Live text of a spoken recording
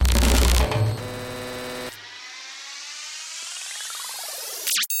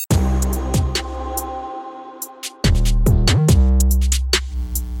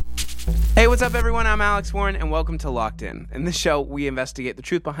What's up, everyone? I'm Alex Warren, and welcome to Locked In. In this show, we investigate the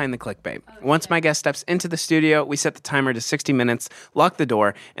truth behind the clickbait. Once my guest steps into the studio, we set the timer to 60 minutes, lock the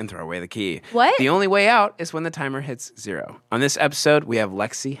door, and throw away the key. What? The only way out is when the timer hits 0. On this episode, we have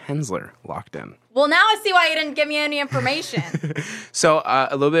Lexi Hensler locked in. Well, now I see why you didn't give me any information. So, a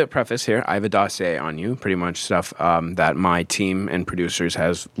little bit of preface here. I have a dossier on you, pretty much stuff that my team and producers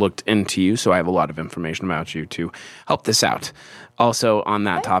has looked into you, so I have a lot of information about you to help this out. Also, on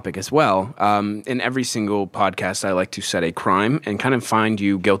that topic as well, in every single podcast, I like to set a crime and kind of find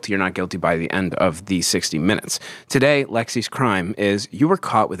you guilty or not guilty by the end of the 60 minutes. Today, Lexi's crime is you were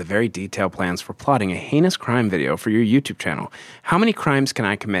caught with a very detailed plans for plotting a heinous crime video for your YouTube channel. How many crimes can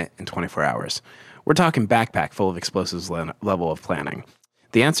I commit in 24 hours? We're talking backpack full of explosives level of planning.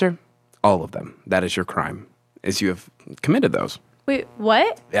 The answer? All of them. That is your crime, is you have committed those. Wait,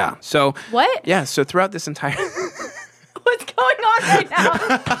 what? Yeah. So. What? Yeah. So throughout this entire. What's going on right now? I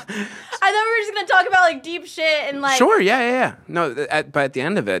thought we were just going to talk about like deep shit and like. Sure. Yeah. No, but at the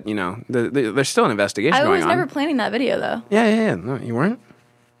end of it, you know, there's still an investigation going on. I was never planning that video though. Yeah. No, you weren't?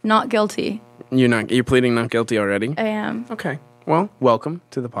 Not guilty. You're pleading not guilty already? I am. Okay. Well, welcome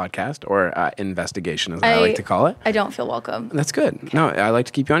to the podcast, or investigation, as I like to call it. I don't feel welcome. That's good. Okay. No, I like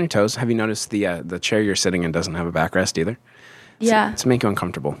to keep you on your toes. Have you noticed the chair you're sitting in doesn't have a backrest either? Yeah. It's to make you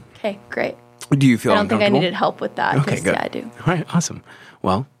uncomfortable. Okay, great. Do you feel uncomfortable? I don't think I needed help with that. Okay, good. Yeah, I do. All right, awesome.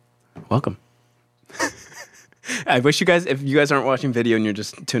 Well, welcome. I wish you guys, if you guys aren't watching video and you're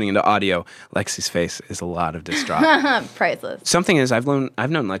just tuning into audio, Lexi's face is a lot of distraught. Priceless. Something is, I've known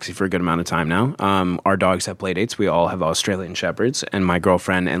Lexi for a good amount of time now. Our dogs have play dates. We all have Australian Shepherds, and my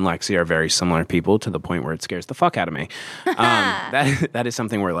girlfriend and Lexi are very similar people to the point where it scares the fuck out of me. That is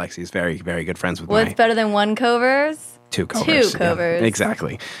something where Lexi is very, very good friends with me. What's better than one covers? Two covers. Two covers. Yeah,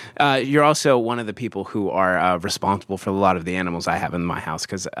 exactly. You're also one of the people who are responsible for a lot of the animals I have in my house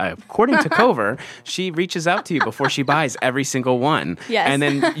because according to Cover, she reaches out to you before she buys every single one. Yes. And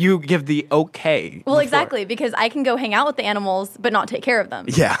then you give the okay. Well, exactly, because I can go hang out with the animals but not take care of them.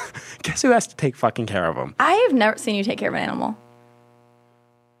 Yeah. Guess who has to take fucking care of them? I have never seen you take care of an animal.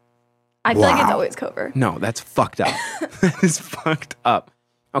 I feel like it's always Cover. No, that's fucked up. That is fucked up.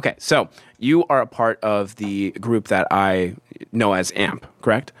 Okay, so you are a part of the group that I know as AMP,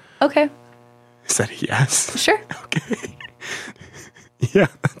 correct? Okay. Is that a yes? Sure. Okay. Yeah,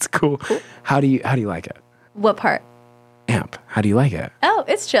 that's cool. How do you like it? What part? AMP. How do you like it? Oh,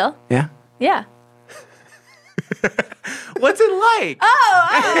 it's chill. Yeah? Yeah. What's it like?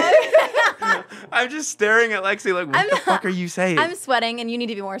 Oh. I'm just staring at Lexi like, what the fuck are you saying? I'm sweating, and you need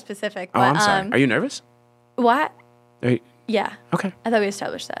to be more specific. But, I'm sorry. Are you nervous? What? Are you... Yeah. Okay. I thought we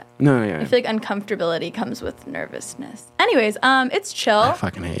established that. No, yeah. I feel like uncomfortability comes with nervousness. Anyways, it's chill. I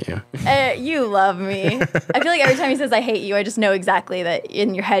fucking hate you. You love me. I feel like every time he says I hate you, I just know exactly that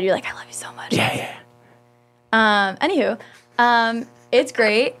in your head you're like, I love you so much. Yeah. Anywho, it's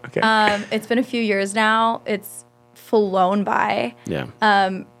great. Okay. It's been a few years now. It's flown by. Yeah.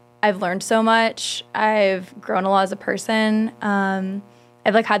 I've learned so much. I've grown a lot as a person.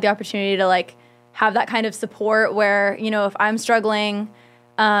 I've like had the opportunity to like have that kind of support where, you know, if I'm struggling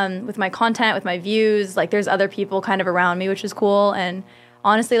with my content, with my views, like there's other people kind of around me, which is cool. And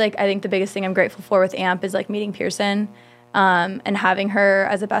honestly, like I think the biggest thing I'm grateful for with AMP is like meeting Pearson and having her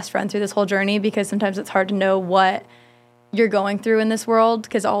as a best friend through this whole journey, because sometimes it's hard to know what you're going through in this world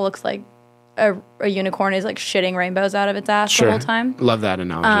because it all looks like a unicorn is like shitting rainbows out of its ass the whole time. Love that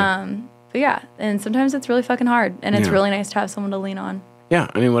analogy. But yeah, and sometimes it's really fucking hard, and it's really nice to have someone to lean on. Yeah,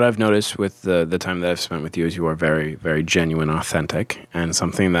 I mean, what I've noticed with the time that I've spent with you is you are very, very genuine, authentic, and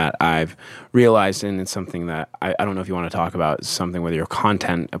something that I've realized, and it's something that I don't know if you want to talk about, something with your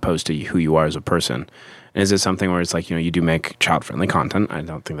content opposed to who you are as a person. And is it something where it's like, you know, you do make child-friendly content? I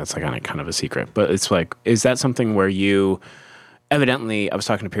don't think that's like kind of a secret, but it's like, is that something where you, evidently, I was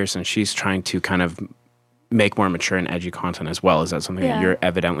talking to Pearson, she's trying to kind of make more mature and edgy content as well. Is that something that you're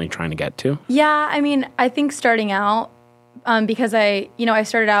evidently trying to get to? Yeah, I mean, I think starting out, because I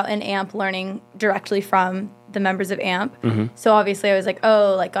started out in AMP learning directly from the members of AMP. Mm-hmm. So obviously I was like,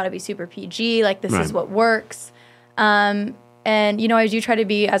 oh, like gotta be super PG, like this is what works. And, you know, I do try to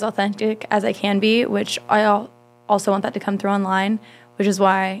be as authentic as I can be, which I also want that to come through online, which is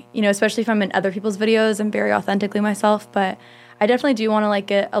why, you know, especially if I'm in other people's videos, I'm very authentically myself, but I definitely do want to like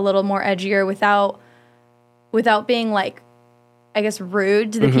get a little more edgier without being like, I guess,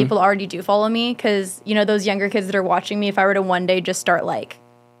 rude to the people who already do follow me, because, you know, those younger kids that are watching me, if I were to one day just start, like,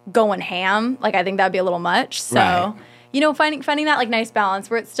 going ham, like, I think that would be a little much. So, you know, finding that, like, nice balance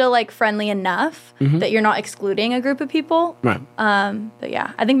where it's still, like, friendly enough that you're not excluding a group of people. Right. But,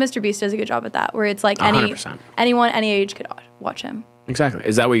 yeah, I think Mr. Beast does a good job at that, where it's, like, 100%. anyone, any age could watch him. Exactly.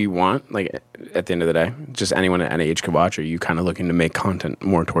 Is that what you want? Like at the end of the day, just anyone at any age could watch, or are you kind of looking to make content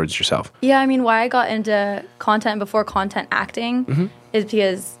more towards yourself? Yeah, I mean, why I got into content before content acting is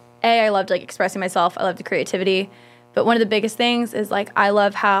because I loved like expressing myself. I loved the creativity. But one of the biggest things is like I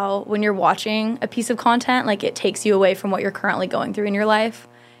love how when you're watching a piece of content, like it takes you away from what you're currently going through in your life.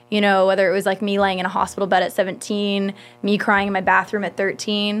 You know, whether it was like me laying in a hospital bed at 17, me crying in my bathroom at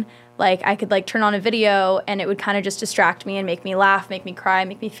 13, like I could like turn on a video and it would kind of just distract me and make me laugh, make me cry,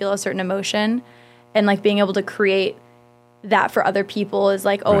 make me feel a certain emotion. And like being able to create that for other people has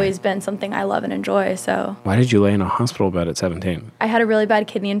like always been something I love and enjoy. So why did you lay in a hospital bed at 17? I had a really bad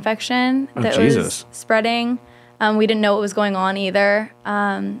kidney infection that was spreading. We didn't know what was going on either.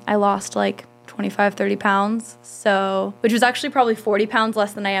 I lost like 25, 30 pounds. So, which was actually probably 40 pounds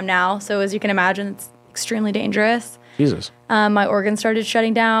less than I am now. So as you can imagine, it's extremely dangerous. Jesus. My organs started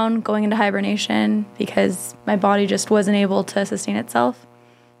shutting down, going into hibernation because my body just wasn't able to sustain itself.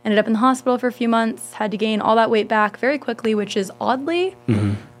 Ended up in the hospital for a few months, had to gain all that weight back very quickly, which is oddly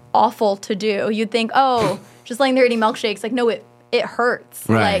awful to do. You'd think, oh, just laying there eating milkshakes. Like, no, it hurts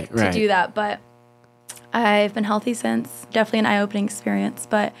to do that. But I've been healthy since. Definitely an eye-opening experience,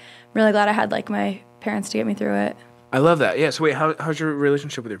 but I'm really glad I had like my parents to get me through it. I love that. Yeah. So wait, how's your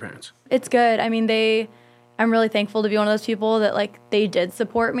relationship with your parents? It's good. I mean, I'm really thankful to be one of those people that like they did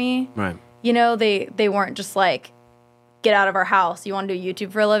support me. Right. You know, they weren't just like, get out of our house. You want to do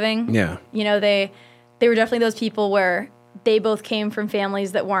YouTube for a living? Yeah. You know, they were definitely those people where they both came from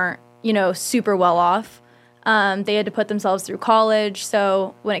families that weren't, you know, super well off. They had to put themselves through college.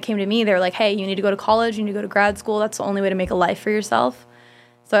 So when it came to me, they were like, hey, you need to go to college. You need to go to grad school. That's the only way to make a life for yourself.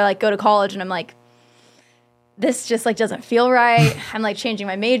 So I like go to college and I'm like, this just like doesn't feel right. I'm like changing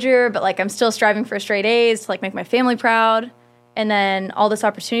my major, but like I'm still striving for straight A's to like make my family proud. And then all this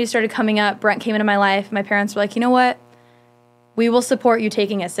opportunity started coming up. Brent came into my life. My parents were like, you know what? We will support you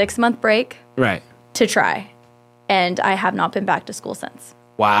taking a 6-month break to try. And I have not been back to school since.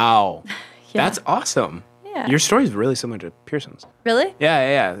 Wow. That's awesome. Yeah. Your story is really similar to Pearson's. Really?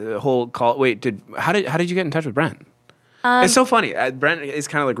 Yeah. The whole call. Wait, how did you get in touch with Brent? It's so funny. Brent is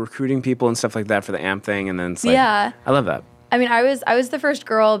kind of like recruiting people and stuff like that for the AMP thing. And then it's like, I love that. I mean, I was the first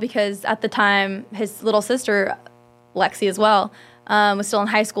girl because at the time, his little sister, Lexi as well, was still in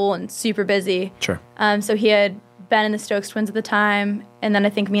high school and super busy. Sure. So he had been in the Stokes twins at the time, and then I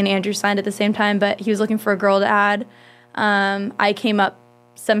think me and Andrew signed at the same time, but he was looking for a girl to add. I came up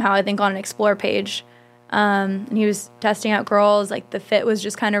somehow, I think, on an Explore page, and he was testing out girls, like the fit was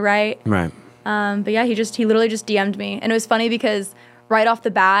just kind of right. Right. But yeah, he literally just DM'd me, and it was funny because right off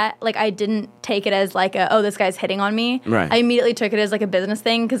the bat, like I didn't take it as like oh, this guy's hitting on me. Right. I immediately took it as like a business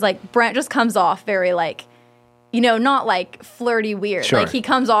thing because like Brent just comes off very like, you know, not like flirty weird. Sure. Like he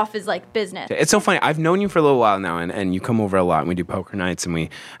comes off as like business. It's so funny. I've known you for a little while now, and you come over a lot, and we do poker nights, and we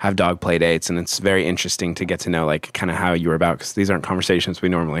have dog play dates, and it's very interesting to get to know like kind of how you were about, because these aren't conversations we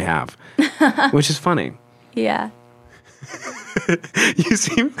normally have, which is funny. Yeah. You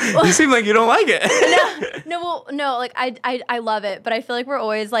seem like you don't like it. No, like I love it, but I feel like we're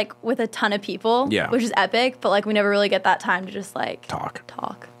always like with a ton of people, which is epic, but like we never really get that time to just like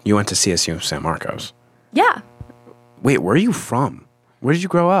talk. You went to CSU San Marcos. Yeah. Wait, where are you from? Where did you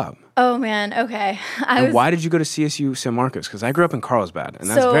grow up? Oh, man. Okay. Why did you go to CSU San Marcos? Because I grew up in Carlsbad, and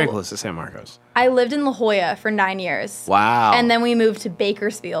that's very close to San Marcos. I lived in La Jolla for 9 years. Wow. And then we moved to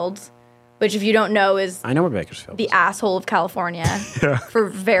Bakersfield, which, if you don't know, is I know where Bakersfield the is. asshole of California for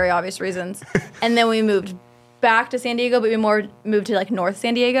very obvious reasons. And then we moved back to San Diego, but we moved to like North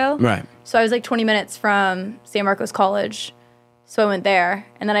San Diego. Right. So I was like 20 minutes from San Marcos College. So I went there,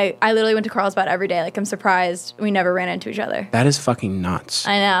 and then I literally went to Carlsbad every day. Like, I'm surprised we never ran into each other. That is fucking nuts.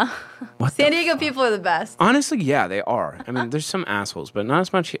 I know. What San Diego people are the best. Honestly, yeah, they are. I mean, there's some assholes, but not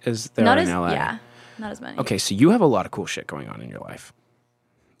as much as there are in LA. Yeah, not as many. Okay, so you have a lot of cool shit going on in your life.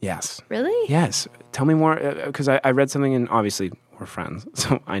 Yes. Really? Yes. Tell me more, because I read something, and obviously we're friends,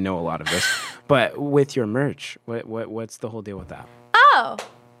 so I know a lot of this. But with your merch, what's the whole deal with that? Oh,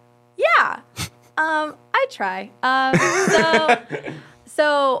 yeah. I try.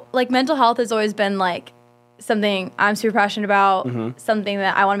 So like mental health has always been like something I'm super passionate about, something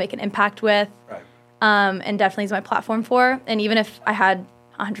that I want to make an impact with, and definitely is my platform for. And even if I had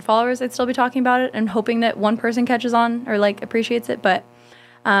 100 followers, I'd still be talking about it and hoping that one person catches on or like appreciates it. But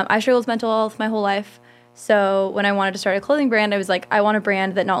I struggled with mental health my whole life. So when I wanted to start a clothing brand, I was like, I want a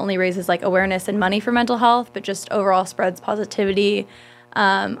brand that not only raises like awareness and money for mental health, but just overall spreads positivity.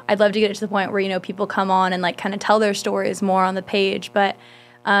 I'd love to get it to the point where, you know, people come on and like kind of tell their stories more on the page. But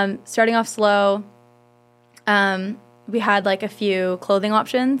starting off slow, we had like a few clothing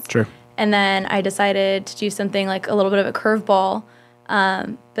options. Sure. And then I decided to do something like a little bit of a curveball.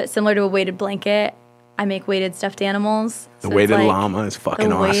 But similar to a weighted blanket, I make weighted stuffed animals. The weighted llama is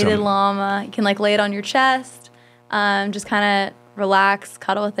fucking awesome. The weighted llama. You can like lay it on your chest, just kind of relax,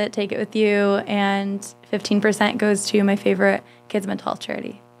 cuddle with it, take it with you, and 15% goes to my favorite kids' mental health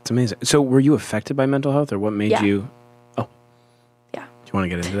charity. It's amazing. So were you affected by mental health, or what made you... Oh. Yeah. Do you want to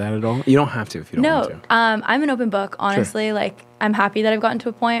get into that at all? You don't have to if you don't want to. No, I'm an open book, honestly. Sure. Like, I'm happy that I've gotten to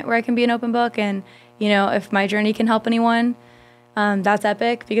a point where I can be an open book, and, you know, if my journey can help anyone, that's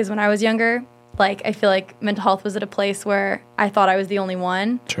epic, because when I was younger, like, I feel like mental health was at a place where I thought I was the only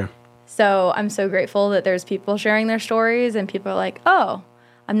one. Sure. So I'm so grateful that there's people sharing their stories, and people are like, oh,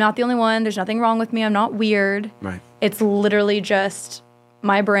 I'm not the only one. There's nothing wrong with me. I'm not weird. Right. It's literally just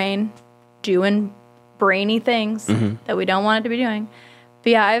my brain doing brainy things that we don't want it to be doing.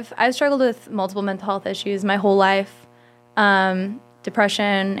 But yeah, I've struggled with multiple mental health issues my whole life.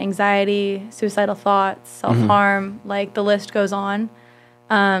 Depression, anxiety, suicidal thoughts, self-harm, like the list goes on.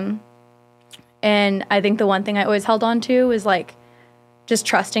 And I think the one thing I always held on to is like just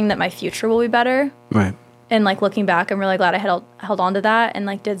trusting that my future will be better. Right. And like looking back, I'm really glad I held on to that and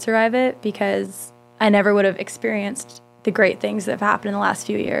like did survive it, because I never would have experienced the great things that have happened in the last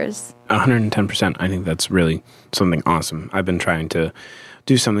few years. 110%. I think that's really something awesome. I've been trying to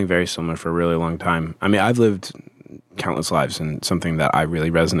do something very similar for a really long time. I mean, I've lived countless lives, and something that I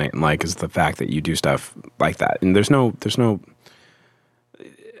really resonate and like is the fact that you do stuff like that. And there's no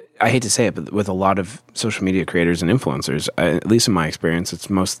I hate to say it, but with a lot of social media creators and influencers, at least in my experience, it's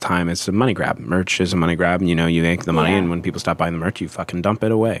most of the time it's a money grab. Merch is a money grab, and you know, you make the money, and when people stop buying the merch, you fucking dump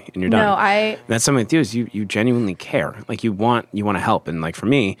it away, and you're done. No, and that's something with you is you genuinely care. Like you want to help, and like for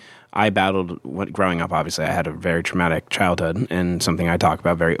me, I battled growing up. Obviously, I had a very traumatic childhood, and something I talk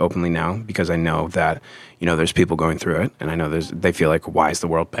about very openly now, because I know that, you know, there's people going through it, and I know they feel like, why is the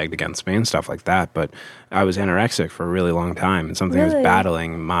world pegged against me and stuff like that. But I was anorexic for a really long time, and something was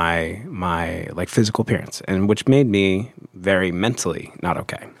battling my like physical appearance, and which made me very mentally not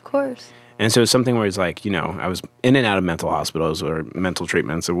okay. Of course. And so it's something where it's like, you know, I was in and out of mental hospitals or mental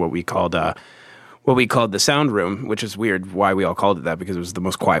treatments, or what we called the sound room, which is weird why we all called it that, because it was the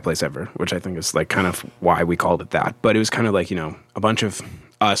most quiet place ever, which I think is like kind of why we called it that. But it was kind of like, you know, a bunch of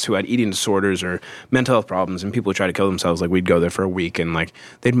us who had eating disorders or mental health problems, and people who try to kill themselves, like we'd go there for a week, and like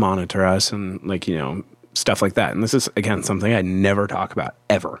they'd monitor us and like, you know, stuff like that. And this is, again, something I never talk about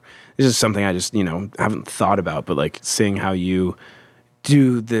ever. This is something I just, you know, haven't thought about, but like seeing how you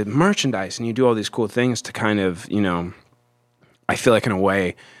do the merchandise and you do all these cool things to kind of, you know, I feel like in a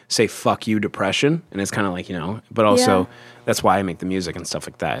way say fuck you depression, and it's kind of like, you know, but also that's why I make the music and stuff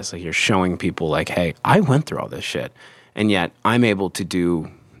like that. It's like you're showing people like, hey, I went through all this shit, and yet I'm able to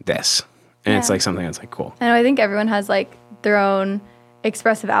do this, and it's like something that's like cool. And I think everyone has like their own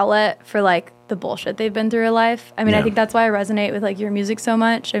expressive outlet for like the bullshit they've been through in life. I mean, I think that's why I resonate with like your music so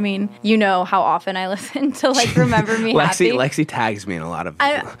much. I mean, you know how often I listen to like Remember Me Happy. Lexi tags me in a lot of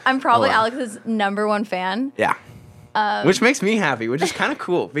I'm probably Alex's number one fan. Yeah. Which makes me happy, which is kind of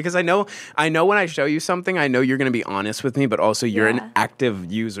cool, because I know when I show you something, I know you're going to be honest with me, but also you're an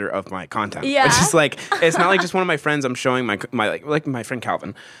active user of my content. Yeah. Which is like, it's not like just one of my friends I'm showing my like my friend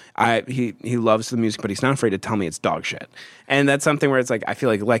Calvin. He loves the music, but he's not afraid to tell me it's dog shit. And that's something where it's like, I feel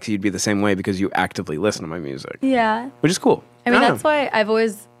like Lexi, you'd be the same way, because you actively listen to my music. Yeah. Which is cool. I mean, that's why I've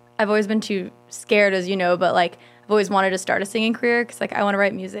always been too scared, as you know, but like I've always wanted to start a singing career, because like I want to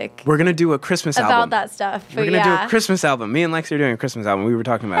write music. We're gonna do a Christmas album album about that stuff. We're gonna do a Christmas album. Me and Lexi are doing a Christmas album. We were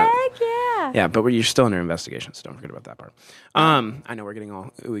talking about it. Heck yeah. Yeah, but you're still under investigation, so don't forget about that part. I know we're getting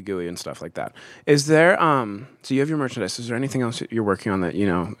all ooey gooey and stuff like that. Is there so you have your merchandise? Is there anything else you're working on that, you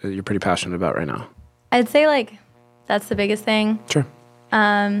know, you're pretty passionate about right now? I'd say like that's the biggest thing. Sure.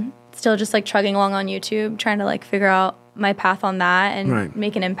 Still just like chugging along on YouTube, trying to like figure out my path on that and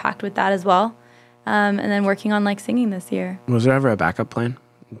make an impact with that as well. And then working on like singing this year. Was there ever a backup plan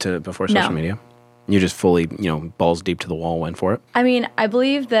before social media? You just fully, you know, balls deep to the wall went for it? I mean, I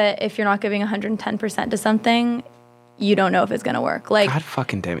believe that if you're not giving 110% to something, you don't know if it's going to work. Like, God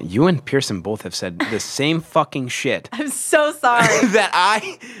fucking damn it. You and Pearson both have said the same fucking shit. I'm so sorry. That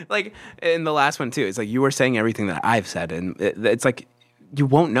I, like, in the last one too, it's like you were saying everything that I've said, and it's like, you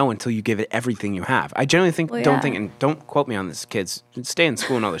won't know until you give it everything you have. I generally think, don't think, and don't quote me on this, kids, stay in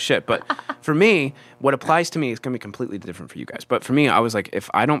school and all this shit. But for me, what applies to me is going to be completely different for you guys. But for me, I was like, if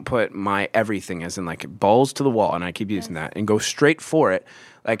I don't put my everything, as in like balls to the wall, and I keep using that, and go straight for it,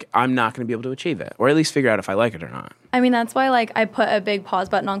 like I'm not going to be able to achieve it, or at least figure out if I like it or not. I mean, that's why like I put a big pause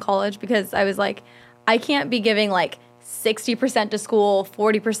button on college, because I was like, I can't be giving like 60% to school,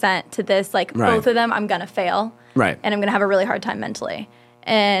 40% to this. Like both of them, I'm going to fail. Right. And I'm going to have a really hard time mentally.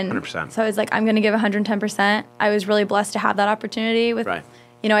 And 100%. so I was like, I'm going to give 110%. I was really blessed to have that opportunity with, Right.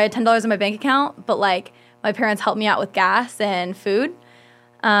 you know, I had $10 in my bank account, but like my parents helped me out with gas and food.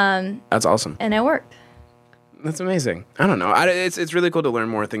 That's awesome. And it worked. That's amazing. I don't know. It's really cool to learn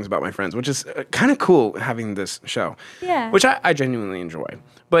more things about my friends, which is kind of cool having this show. Yeah. Which I genuinely enjoy.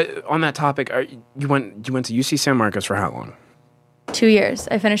 But on that topic, you went to UC San Marcos for how long? 2 years.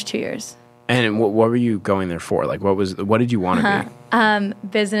 I finished 2 years. And what were you going there for? Like, what did you want to be?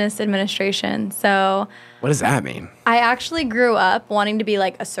 Business administration. So What does that mean? I actually grew up wanting to be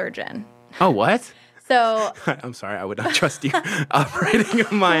like a surgeon. Oh, what? So I'm sorry, I would not trust you operating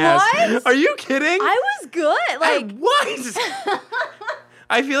on my ass. What? Are you kidding? I was good. Like what?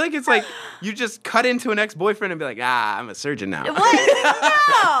 I feel like it's like you just cut into an ex-boyfriend and be like, I'm a surgeon now. what?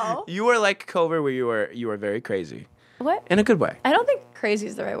 No. You were like Culver, where you were very crazy. What? In a good way. I don't think crazy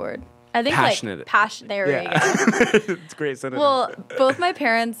is the right word. I think Passionate. like passion. There we go. It's great. Synonym. Well, both my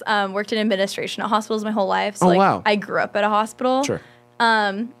parents worked in administration at hospitals my whole life. So Oh, like, wow. I grew up at a hospital. Sure.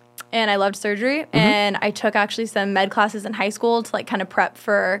 And I loved surgery. And I took actually some med classes in high school to like kind of prep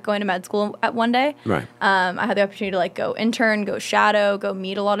for going to med school at one day. Right. I had the opportunity to like go intern, go shadow, go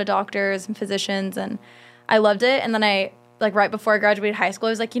meet a lot of doctors and physicians, and I loved it. And then I like right before I graduated high school,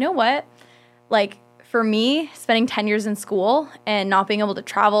 I was like, you know what? Like for me, spending 10 years in school and not being able to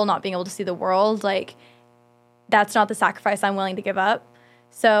travel, not being able to see the world, like that's not the sacrifice I'm willing to give up.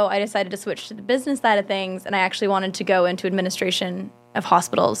 So I decided to switch to the business side of things, and I actually wanted to go into administration of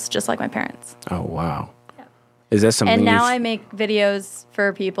hospitals, just like my parents. Oh, wow. Yeah. Is that something? And now I make videos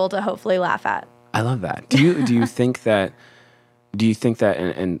for people to hopefully laugh at. I love that. Do you think that? Do you think that?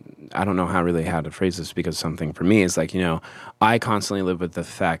 And I don't know how to phrase this, because something for me is like, you know, I constantly live with the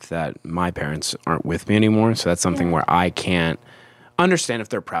fact that my parents aren't with me anymore. So that's something where I can't understand if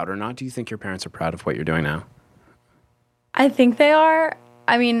they're proud or not. Do you think your parents are proud of what you're doing now? I think they are.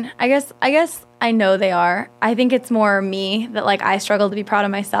 I mean, I guess I know they are. I think it's more me that like I struggle to be proud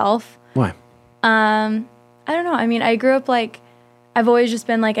of myself. Why? I don't know. I mean, I grew up like I've always just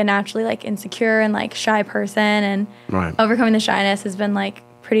been like a naturally like insecure and like shy person, and overcoming the shyness has been like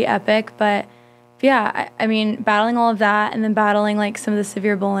pretty epic. But yeah, I mean, battling all of that and then battling like some of the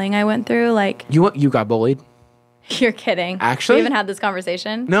severe bullying I went through, like You got bullied? You're kidding. Actually? We haven't had this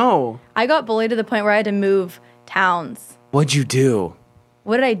conversation. No. I got bullied to the point where I had to move towns. What'd you do?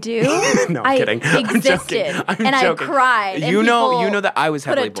 What did I do? No, I'm kidding. Existed. I'm joking. I cried. You know that I was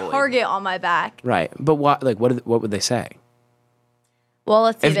heavily bullied. Put a bullied. target on my back. Right. But what would they say? Well,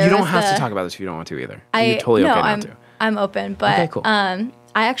 let's see. If you don't have to talk about this if you don't want to either. You're totally okay not to. I'm open, but okay, cool. I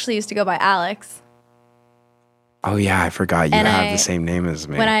actually used to go by Alex. Oh yeah, I forgot you have the same name as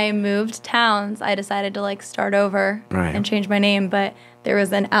me. When I moved towns, I decided to like start over and change my name, but there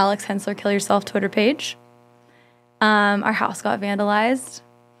was an Alex Hensler Kill Yourself Twitter page. Our house got vandalized.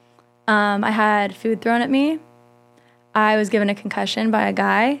 I had food thrown at me. I was given a concussion by a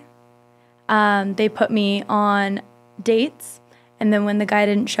guy. They put me on dates, and then when the guy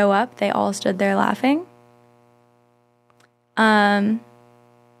didn't show up, they all stood there laughing. And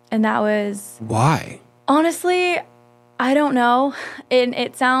that was... Why? Honestly, I don't know.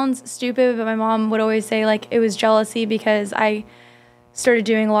 It sounds stupid, but my mom would always say like it was jealousy because I started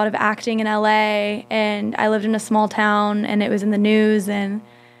doing a lot of acting in LA, and I lived in a small town, and it was in the news, and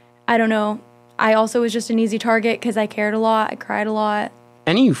I don't know. I also was just an easy target because I cared a lot. I cried a lot.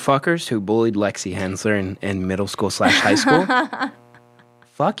 Any of you fuckers who bullied Lexi Hensler in middle school / high school,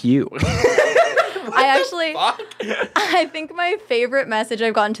 fuck you. I think my favorite message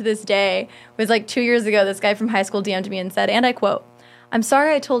I've gotten to this day was like 2 years ago. This guy from high school DM'd me and said, and I quote, "I'm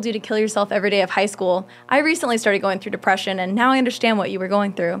sorry I told you to kill yourself every day of high school. I recently started going through depression, and now I understand what you were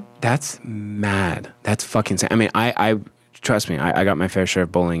going through." That's mad. That's fucking insane. I mean, I trust me, I got my fair share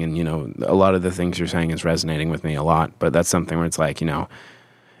of bullying, and, you know, a lot of the things you're saying is resonating with me a lot, but that's something where it's like, you know,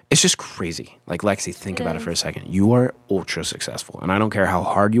 it's just crazy. Like, Lexi, think about it for a second. You are ultra successful, and I don't care how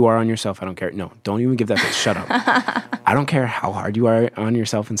hard you are on yourself. I don't care. No, don't even give that face. Shut up. I don't care how hard you are on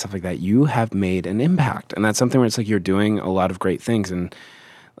yourself and stuff like that. You have made an impact, and that's something where it's like you're doing a lot of great things, and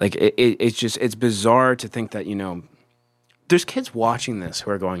like it's bizarre to think that, you know, there's kids watching this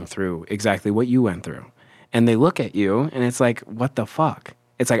who are going through exactly what you went through, and they look at you, and it's like, what the fuck?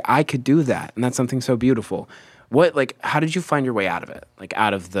 It's like, I could do that, and that's something so beautiful. How did you find your way out of it? Like,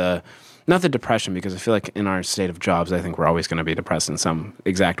 out of not the depression, because I feel like in our state of jobs, I think we're always going to be depressed in some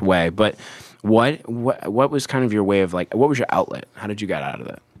exact way. But what was kind of your way of, like, what was your outlet? How did you get out of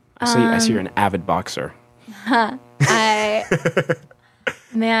it? I see you're an avid boxer.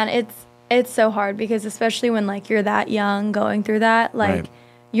 Man, it's so hard, because especially when like you're that young going through that, like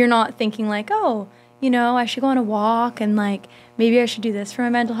you're not thinking like, oh, I should go on a walk and like maybe I should do this for my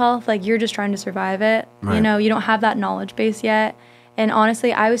mental health. Like you're just trying to survive it. Right. You don't have that knowledge base yet. And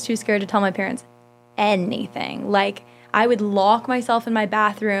honestly, I was too scared to tell my parents anything. Like I would lock myself in my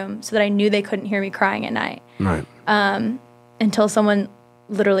bathroom so that I knew they couldn't hear me crying at night. Right. Until someone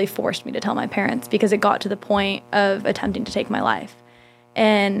literally forced me to tell my parents because it got to the point of attempting to take my life.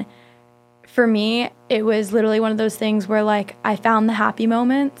 And for me, it was literally one of those things where like I found the happy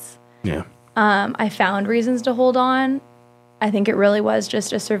moments. Yeah. I found reasons to hold on. I think it really was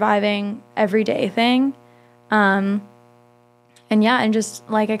just a surviving everyday thing. And just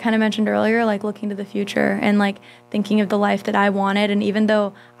like I kind of mentioned earlier, like looking to the future and like thinking of the life that I wanted. And even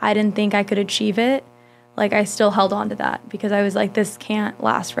though I didn't think I could achieve it, like I still held on to that because I was like, this can't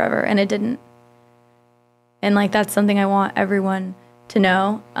last forever. And it didn't. And like, that's something I want everyone to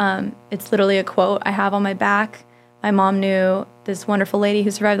know. It's literally a quote I have on my back. My mom knew this wonderful lady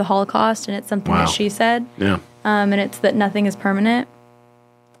who survived the Holocaust, and it's something that she said. Yeah. And it's that nothing is permanent.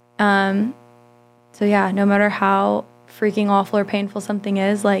 So yeah, no matter how freaking awful or painful something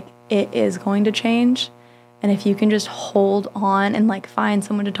is, like it is going to change. And if you can just hold on and like find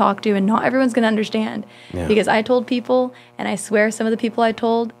someone to talk to, and not everyone's going to understand because I told people, and I swear some of the people I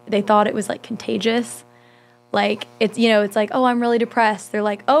told, they thought it was like contagious. Like it's, it's like, oh, I'm really depressed. They're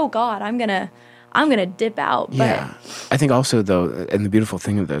like, oh God, I'm going to dip out. But yeah. I think also though, and the beautiful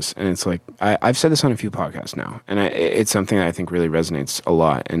thing of this, and it's like, I've said this on a few podcasts now, and it's something that I think really resonates a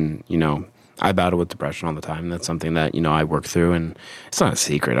lot. And, I battle with depression all the time. That's something that, I work through, and it's not a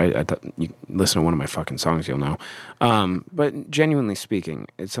secret. You listen to one of my fucking songs, you'll know. But genuinely speaking,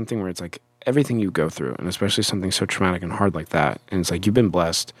 it's something where it's like everything you go through, and especially something so traumatic and hard like that. And it's like, you've been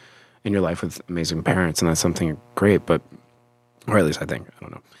blessed in your life with amazing parents, and that's something great, or at least I think, I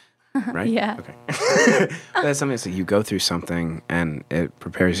don't know. Right? Yeah. Okay. That's something that's like you go through something and it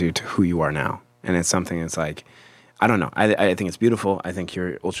prepares you to who you are now. And it's something that's like, I don't know. I think it's beautiful. I think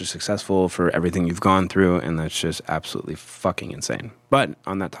you're ultra successful for everything you've gone through, and that's just absolutely fucking insane. But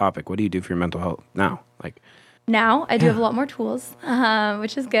on that topic, what do you do for your mental health now? Like now I do have a lot more tools,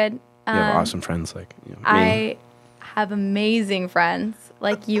 which is good. You have awesome friends like me. I have amazing friends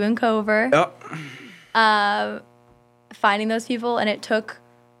like you and Cover. Finding those people, and it took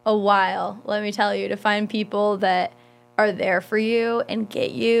a while, let me tell you, to find people that are there for you and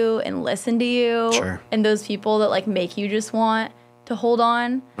get you and listen to you. Sure. And those people that like make you just want to hold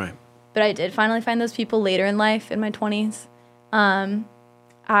on. Right. But I did finally find those people later in life, in my 20s.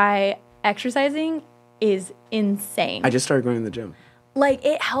 Exercising is insane. I just started going to the gym. Like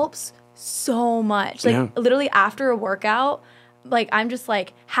it helps so much. Like literally after a workout, like I'm just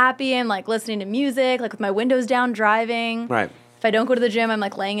like happy and like listening to music, like with my windows down, driving. Right. If I don't go to the gym, I'm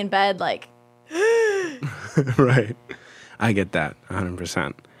like laying in bed, like. Right. I get that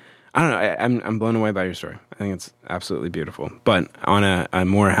 100%. I don't know. I'm blown away by your story. I think it's absolutely beautiful. But on a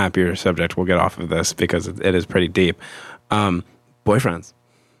more happier subject, we'll get off of this because it is pretty deep. Boyfriends.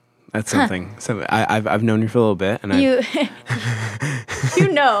 That's something. So I've known you for a little bit, and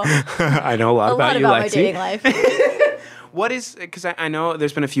you know. I know a lot about you, Lexi. My dating life. What is, because I know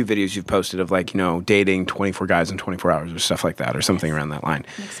there's been a few videos you've posted of like, dating 24 guys in 24 hours or stuff like that or something around that line.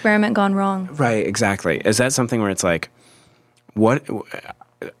 An experiment gone wrong. Right, exactly. Is that something where it's like,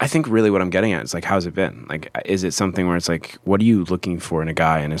 I think really what I'm getting at is like, how's it been? Like, is it something where it's like, what are you looking for in a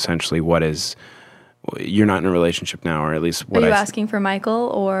guy? And essentially you're not in a relationship now, or at least what are you asking for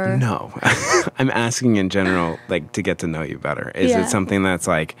Michael or? No, I'm asking in general, like to get to know you better. Is it something that's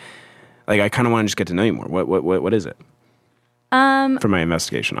like I kind of want to just get to know you more. What is it? For my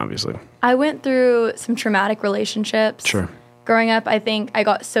investigation, obviously. I went through some traumatic relationships. Sure. Growing up, I think I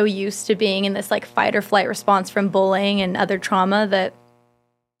got so used to being in this like fight or flight response from bullying and other trauma that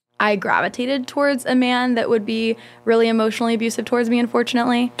I gravitated towards a man that would be really emotionally abusive towards me,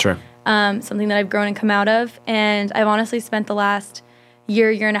 unfortunately. Sure. Something that I've grown and come out of. And I've honestly spent the last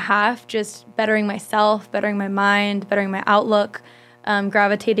year and a half just bettering myself, bettering my mind, bettering my outlook,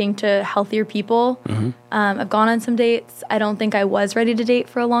 gravitating to healthier people. Mm-hmm. I've gone on some dates. I don't think I was ready to date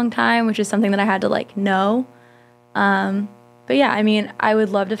for a long time, which is something that I had to like know. But yeah, I mean, I would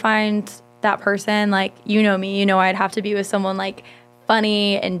love to find that person. Like, you know me, I'd have to be with someone like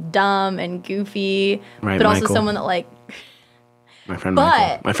funny and dumb and goofy, right, but Michael. also someone that like. My friend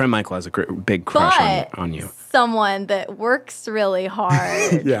Michael has a big crush on you. Someone that works really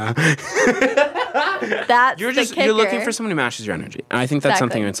hard. Yeah. That's you're kicker. Looking for someone who matches your energy. And I think that's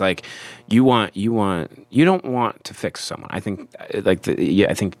something that's like you don't want to fix someone. I think I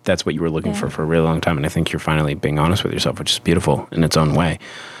think that's what you were looking for a really long time, and I think you're finally being honest with yourself, which is beautiful in its own way.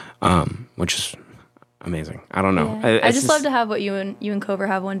 Which is amazing. I don't know. Yeah. I just love to have what you and Cover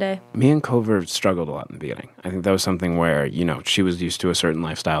have one day. Me and Cover struggled a lot in the beginning. I think that was something where, you know, she was used to a certain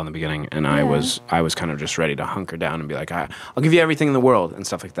lifestyle in the beginning, and I was kind of just ready to hunker down and be like, I'll give you everything in the world and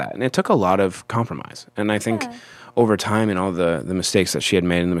stuff like that. And it took a lot of compromise. And I think over time and all the mistakes that she had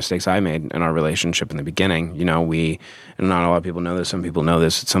made and the mistakes I made in our relationship in the beginning, you know, and not a lot of people know this, some people know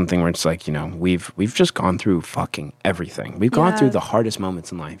this, it's something where it's like, you know, we've just gone through fucking everything. We've gone through the hardest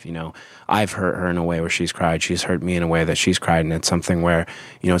moments in life, you know. I've hurt her in a way where she's cried. She's hurt me in a way that she's cried. And it's something where,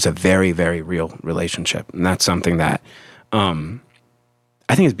 you know, it's a very, very real relationship. And that's something that I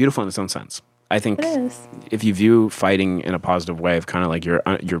think is beautiful in its own sense. I think if you view fighting in a positive way of kind of like you're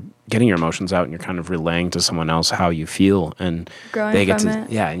getting your emotions out and you're kind of relaying to someone else how you feel, and they get to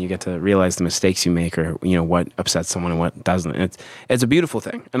and you get to realize the mistakes you make, or you know what upsets someone and what doesn't. It's a beautiful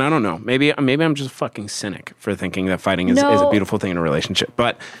thing. And I don't know, maybe I'm just a fucking cynic for thinking that fighting is a beautiful thing in a relationship.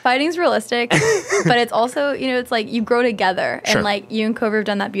 But fighting's realistic, but it's also, you know, it's like you grow together, and like you and Cover have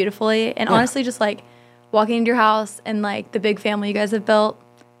done that beautifully. And honestly, just like walking into your house and like the big family you guys have built,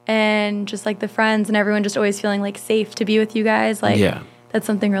 and just like the friends and everyone just always feeling like safe to be with you guys. Like that's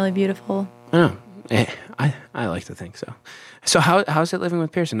something really beautiful. I like to think so. So how's it living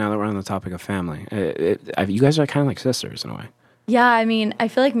with Pearson now that we're on the topic of family? You guys are kind of like sisters in a way. Yeah, I mean, I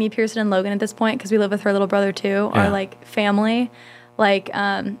feel like me, Pearson, and Logan at this point, because we live with her little brother too, are like family. Like,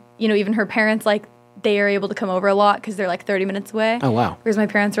 you know, even her parents, like they are able to come over a lot because they're like 30 minutes away. Oh, wow. Whereas my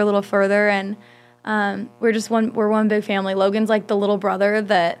parents are a little further, and we're one big family. Logan's like the little brother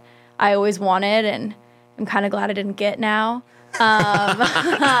that I always wanted, and I'm kind of glad I didn't get now.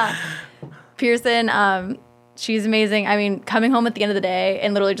 Pearson, she's amazing. I mean, coming home at the end of the day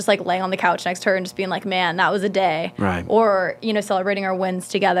and literally just like laying on the couch next to her and just being like, man, that was a day. Right. Or, you know, celebrating our wins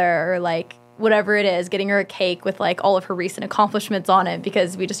together, or like whatever it is, getting her a cake with like all of her recent accomplishments on it,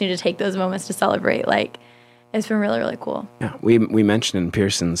 because we just need to take those moments to celebrate. Like, it's been really, really cool. Yeah, we mentioned in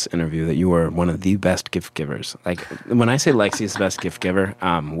Pearson's interview that you were one of the best gift givers. Like, when I say Lexi's the best gift giver,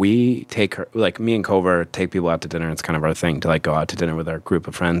 we take her, like me and Cover take people out to dinner. It's kind of our thing to like go out to dinner with our group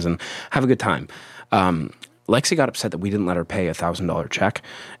of friends and have a good time. Lexi got upset that we didn't let her pay a $1,000 check,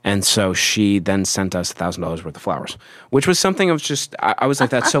 and so she then sent us $1,000 worth of flowers, which was something of just, I was like,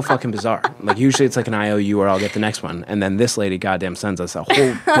 that's so fucking bizarre. Like, usually it's like an IOU or I'll get the next one, and then this lady goddamn sends us a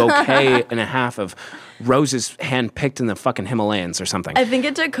whole bouquet and a half of roses hand-picked in the fucking Himalayas or something. I think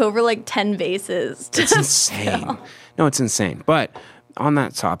it took over like 10 vases. It's insane. No, it's insane. But on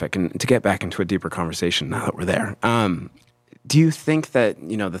that topic, and to get back into a deeper conversation now that we're there, do you think that,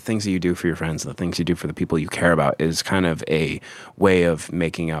 you know, the things that you do for your friends, the things you do for the people you care about is kind of a way of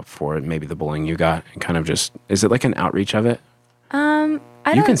making up for maybe the bullying you got, and kind of just, is it like an outreach of it?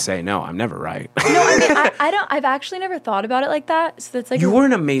 You can say, no, I'm never right. No, I mean, I've actually never thought about it like that. So that's like you were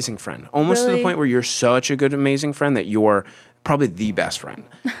an amazing friend, almost to the point where you're such a good, amazing friend that you're probably the best friend,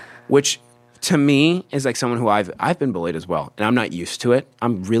 which to me is like someone who I've been bullied as well, and I'm not used to it.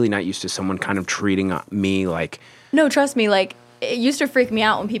 I'm really not used to someone kind of treating me like. No, trust me, like, it used to freak me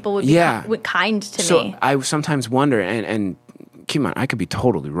out when people would be kind to me. So I sometimes wonder, and keep in mind, I could be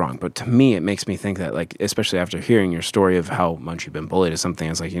totally wrong, but to me, it makes me think that, like, especially after hearing your story of how much you've been bullied, is something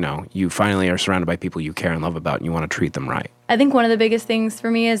that's like, you know, you finally are surrounded by people you care and love about, and you want to treat them right. I think one of the biggest things for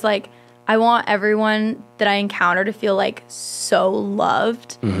me is, like, I want everyone that I encounter to feel, like, so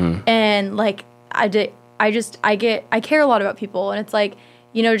loved. Mm-hmm. And, like, I care a lot about people, and it's like,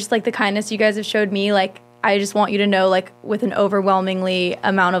 you know, just like the kindness you guys have showed me, like, I just want you to know, like, with an overwhelmingly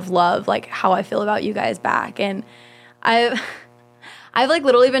amount of love, like, how I feel about you guys back. And I've like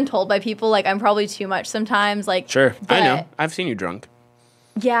literally been told by people, like, I'm probably too much sometimes. Like, sure, I know. I've seen you drunk.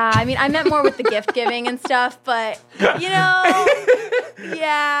 Yeah, I mean, I meant more with the gift giving and stuff, but you know,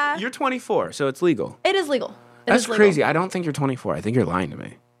 yeah. You're 24, so it's legal. It is legal. That's crazy. I don't think you're 24. I think you're lying to me.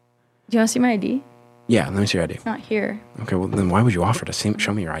 Do you want to see my ID? Yeah, let me see your ID. It's not here. Okay, well then why would you offer to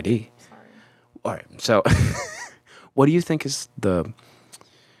show me your ID? All right, so what do you think is the...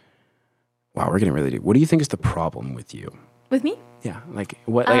 Wow, we're getting really deep. What do you think is the problem with you? With me? Yeah, like,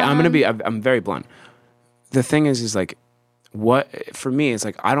 what? Like, I'm very blunt. The thing is like, what, for me, it's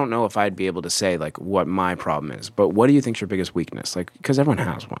like, I don't know if I'd be able to say, like, what my problem is, but what do you think's your biggest weakness? Like, because everyone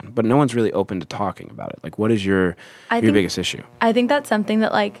has one, but no one's really open to talking about it. Like, what is your biggest issue? I think that's something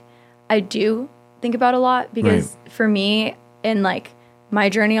that, like, I do think about a lot, because for me, in, like, my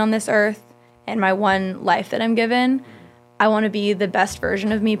journey on this earth, and my one life that I'm given, I want to be the best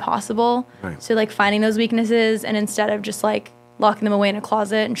version of me possible. Right. So, like, finding those weaknesses, and instead of just, like, locking them away in a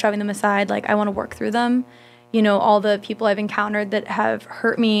closet and shoving them aside, like, I want to work through them. You know, all the people I've encountered that have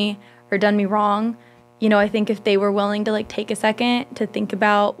hurt me or done me wrong, you know, I think if they were willing to, like, take a second to think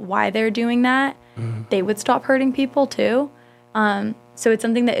about why they're doing that, they would stop hurting people too. So it's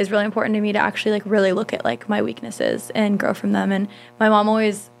something that is really important to me to actually like really look at like my weaknesses and grow from them. And my mom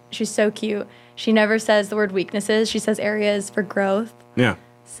always, she's so cute. She never says the word weaknesses. She says areas for growth. Yeah.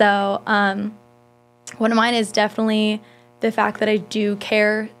 So one of mine is definitely the fact that I do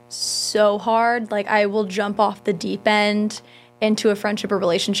care so hard. Like I will jump off the deep end into a friendship or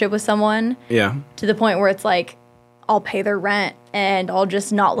relationship with someone. Yeah. To the point where it's like I'll pay their rent and I'll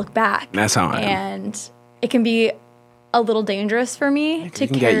just not look back. That's how I am. And it can be a little dangerous for me to You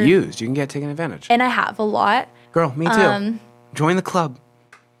can get used. You can get taken advantage. And I have a lot. Girl, me too. Join the club.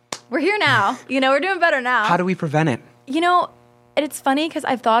 We're here now. We're doing better now. How do we prevent it? It's funny because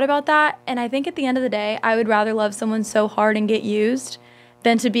I've thought about that, and I think at the end of the day, I would rather love someone so hard and get used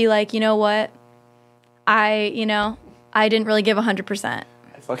than to be like, you know what, I didn't really give 100%.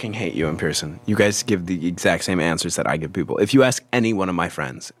 I fucking hate you and Pearson. You guys give the exact same answers that I give people. If you ask any one of my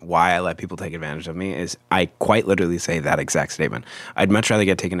friends why I let people take advantage of me, is I quite literally say that exact statement. I'd much rather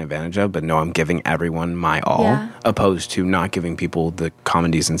get taken advantage of, but know I'm giving everyone my all, opposed to not giving people the common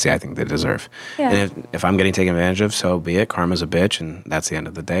decency I think they deserve. Yeah. And if I'm getting taken advantage of, so be it. Karma's a bitch, and that's the end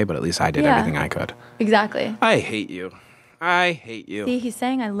of the day, but at least I did everything I could. Exactly. I hate you. I hate you. See, he's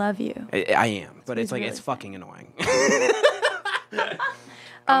saying I love you. I am, but it's like, it's fucking annoying.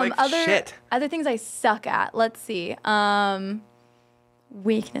 Shit. Other things I suck at. Let's see.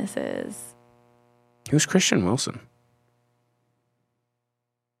 Weaknesses. Who's Christian Wilson?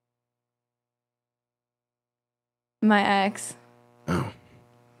 My ex. Oh.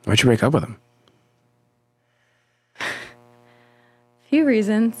 Why'd you break up with him? Few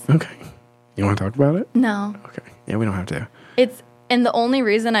reasons. Okay. You want to talk about it? No. Okay. Yeah, we don't have to. And the only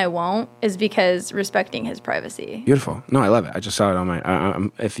reason I won't is because respecting his privacy. Beautiful. No, I love it. I just saw it on my...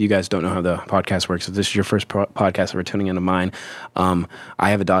 if you guys don't know how the podcast works, if this is your first podcast ever tuning into mine, I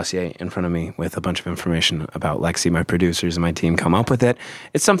have a dossier in front of me with a bunch of information about Lexi. My producers and my team come up with it.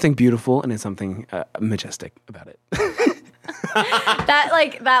 It's something beautiful and it's something majestic about it. That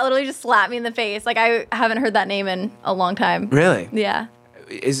literally just slapped me in the face. Like, I haven't heard that name in a long time. Really? Yeah.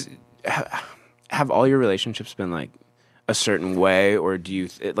 Have all your relationships been like a certain way, or do you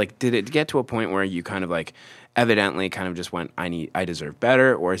did it get to a point where you kind of like evidently kind of just went, I deserve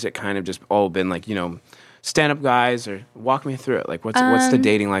better, or is it kind of just all been like, stand-up guys? Or walk me through it. Like what's the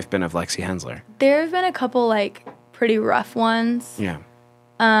dating life been of Lexi Hensler? There have been a couple like pretty rough ones. Yeah.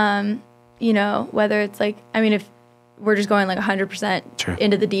 Whether it's like, if we're just going like 100%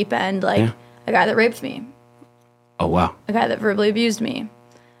 into the deep end, like a guy that raped me. Oh wow. A guy that verbally abused me.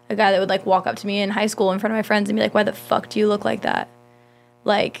 A guy that would like walk up to me in high school in front of my friends and be like, why the fuck do you look like that?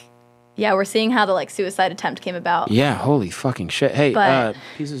 Like, yeah, we're seeing how the like suicide attempt came about. Yeah, holy fucking shit. Hey,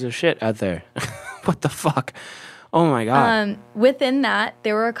 pieces of shit out there. What the fuck? Oh my God. Within that,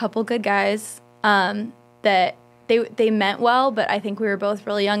 there were a couple good guys that they meant well, but I think we were both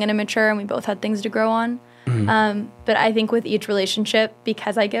really young and immature and we both had things to grow on. Mm-hmm. But I think with each relationship,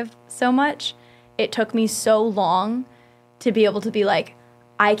 because I give so much, it took me so long to be able to be like,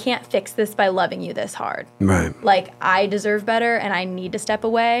 I can't fix this by loving you this hard. Right. Like, I deserve better and I need to step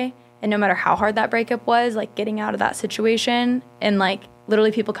away. And no matter how hard that breakup was, like getting out of that situation and like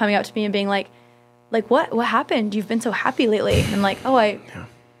literally people coming up to me and being like what happened? You've been so happy lately. And I'm like,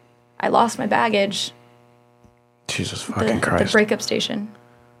 I lost my baggage. Jesus fucking Christ. The breakup station.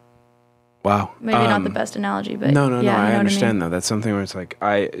 Wow. Maybe not the best analogy, but no. I understand I mean? though. That's something where it's like,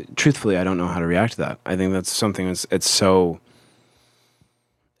 truthfully, I don't know how to react to that. I think that's something it's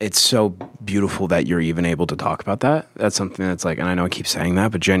so beautiful that you're even able to talk about that. That's something that's like, and I know I keep saying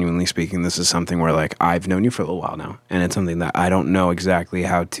that, but genuinely speaking, this is something where like, I've known you for a little while now. And it's something that I don't know exactly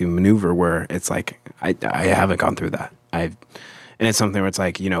how to maneuver, where it's like, I haven't gone through that. And it's something where it's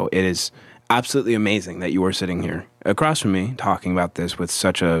like, it is absolutely amazing that you are sitting here across from me talking about this with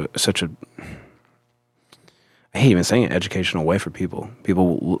such a I hate even saying it, educational way for people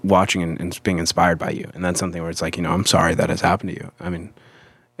watching and being inspired by you. And that's something where it's like, I'm sorry that has happened to you. I mean,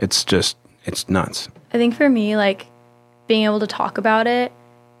 it's nuts. I think for me, like being able to talk about it,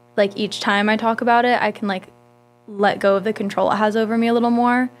 like each time I talk about it, I can like let go of the control it has over me a little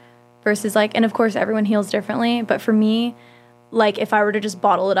more versus like, and of course everyone heals differently. But for me, like if I were to just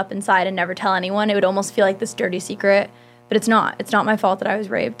bottle it up inside and never tell anyone, it would almost feel like this dirty secret, but it's not. It's not my fault that I was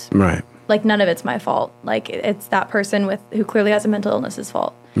raped. Right. Like none of it's my fault. Like it's that person who clearly has a mental illness's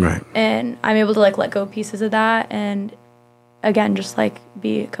fault. Right. And I'm able to like let go of pieces of that and again, just like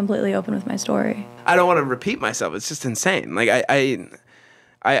be completely open with my story. I don't want to repeat myself. It's just insane. Like I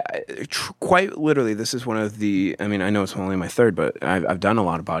quite literally, this is one of the, I know it's only my third, but I've done a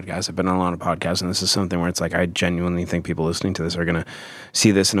lot of podcasts. I've been on a lot of podcasts, and this is something where it's like, I genuinely think people listening to this are going to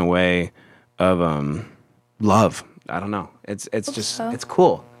see this in a way love. I don't know. It's just so. It's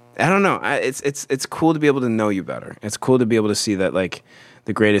cool. I don't know. It's cool to be able to know you better. It's cool to be able to see that like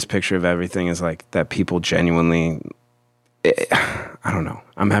the greatest picture of everything is like that people genuinely. I don't know.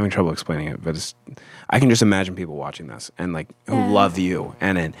 I'm having trouble explaining it, but I can just imagine people watching this and like who love you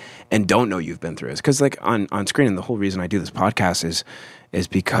and don't know you've been through it. Because like on screen, and the whole reason I do this podcast is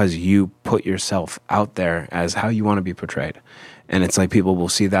because you put yourself out there as how you want to be portrayed. And it's like people will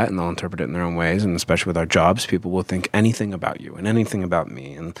see that and they'll interpret it in their own ways. And especially with our jobs, people will think anything about you and anything about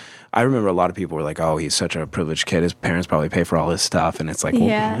me. And I remember a lot of people were like, oh, he's such a privileged kid. His parents probably pay for all his stuff. And it's like,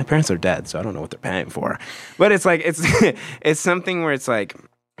 well, my parents are dead, so I don't know what they're paying for. But it's like, it's something where it's like,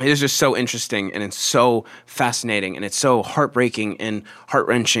 it is just so interesting and it's so fascinating and it's so heartbreaking and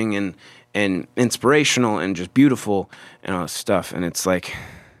heart-wrenching and inspirational and just beautiful and all this stuff. And it's like,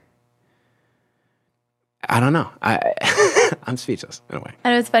 I don't know. I'm speechless in a way.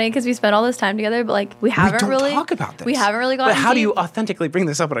 I know it's funny because we spent all this time together, but like we haven't really talk about this. We haven't really gotten. But how do you authentically bring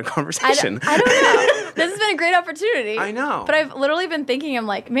this up in a conversation? I don't know. This has been a great opportunity. I know. But I've literally been thinking, I'm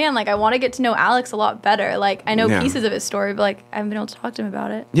like, man, like I want to get to know Alex a lot better. Like I know pieces of his story, but like I haven't been able to talk to him about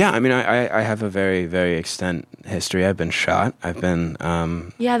it. Yeah, I mean, I have a very, very extent history. I've been shot. I've been.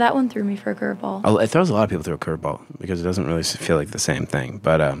 Yeah, that one threw me for a curveball. It throws a lot of people through a curveball because it doesn't really feel like the same thing.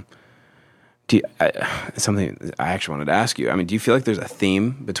 But something I actually wanted to ask you. I mean, do you feel like there's a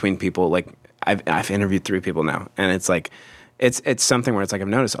theme between people? Like I've interviewed 3 people now, and it's like it's something where it's like I've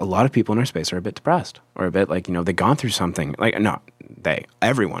noticed a lot of people in our space are a bit depressed or a bit like they've gone through something. Like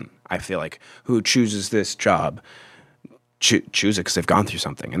everyone I feel like who chooses this job choose it because they've gone through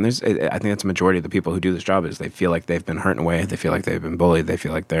something. And I think that's a majority of the people who do this job is they feel like they've been hurt in a way. They feel like they've been bullied. They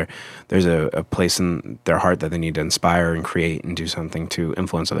feel like there's a place in their heart that they need to inspire and create and do something to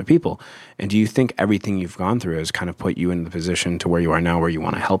influence other people. And do you think everything you've gone through has kind of put you in the position to where you are now, where you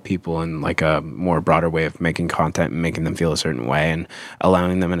want to help people in like a more broader way of making content and making them feel a certain way and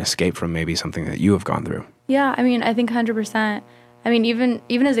allowing them an escape from maybe something that you have gone through? Yeah, I mean, I think 100%. I mean,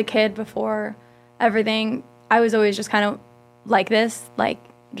 even as a kid before everything, I was always just kind of like this, like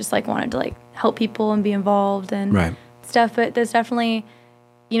just like wanted to like help people and be involved and stuff. But this definitely,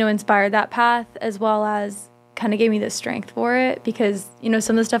 inspired that path as well as kind of gave me the strength for it because, some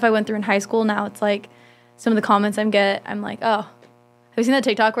of the stuff I went through in high school, now it's like some of the comments I'm like, oh, have you seen that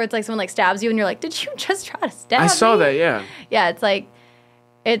TikTok where it's like someone like stabs you and you're like, did you just try to stab me? I saw that, yeah. Yeah, it's like,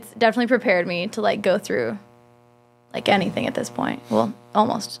 it's definitely prepared me to like go through like anything at this point. Well,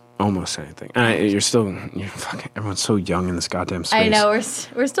 almost anything. And you're fucking, everyone's so young in this goddamn space. I know,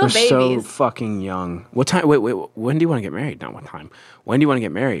 we're still babies. So fucking young. What time, wait, when do you want to get married? Not what time. When do you want to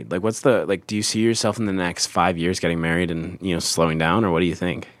get married? Like, do you see yourself in the next 5 years getting married and, slowing down, or what do you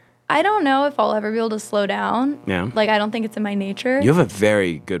think? I don't know if I'll ever be able to slow down. Yeah. Like, I don't think it's in my nature. You have a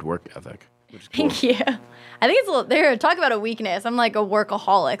very good work ethic. Which is cool. Thank you. I think it's a little, there, talk about a weakness. I'm like a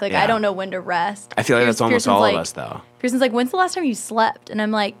workaholic. Like, I don't know when to rest. I feel like that's almost all of us, though. Pearson's like, when's the last time you slept? And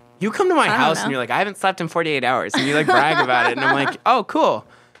I'm like, you come to my house and you're like, I haven't slept in 48 hours. And you like brag about it. And I'm like, oh, cool.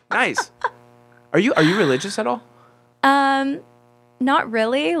 Nice. Are you religious at all? Not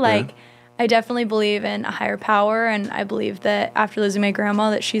really. Like, I definitely believe in a higher power. And I believe that after losing my grandma,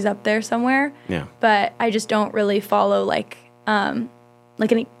 that she's up there somewhere. Yeah. But I just don't really follow like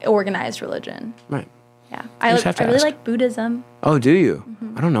any organized religion. Right. Yeah. I really like Buddhism. Oh, do you?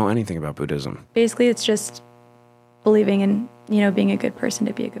 Mm-hmm. I don't know anything about Buddhism. Basically, it's just believing in, being a good person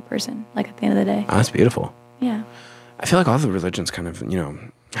to be a good person, like at the end of the day. Oh, that's beautiful. Yeah. I feel like all the religions kind of,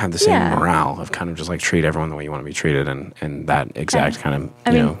 have the same morale of kind of just like treat everyone the way you want to be treated and that exact kind of,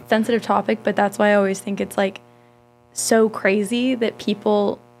 I mean, sensitive topic, but that's why I always think it's like so crazy that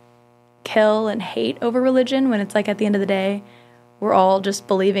people kill and hate over religion when it's like at the end of the day, we're all just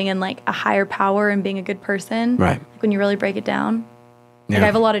believing in like a higher power and being a good person. Right. Like when you really break it down. Yeah. Like I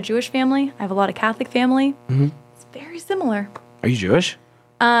have a lot of Jewish family. I have a lot of Catholic family. Mm-hmm. It's very similar. Are you Jewish?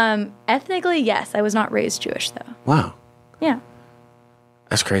 Ethnically, yes. I was not raised Jewish though. Wow. Yeah.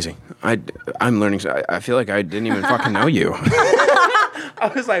 That's crazy. I'm learning. I feel like I didn't even fucking know you.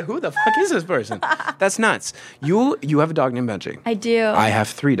 I was like, who the fuck is this person? That's nuts. You have a dog named Benji. I do. I have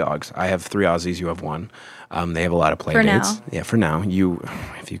 3 dogs. I have 3 Aussies. You have 1. They have a lot of play dates. Now. Yeah, for now.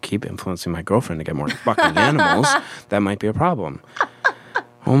 If you keep influencing my girlfriend to get more fucking animals, that might be a problem.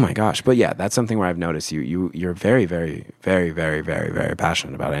 Oh my gosh. But yeah, that's something where I've noticed you're very, very, very, very, very, very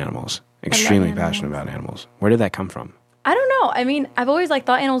passionate about animals. Extremely passionate about animals. Where did that come from? I don't know. I mean, I've always like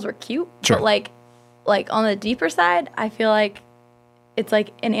thought animals were cute. Sure. But like on the deeper side, I feel like it's like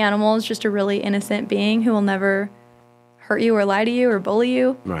an animal is just a really innocent being who will never hurt you or lie to you or bully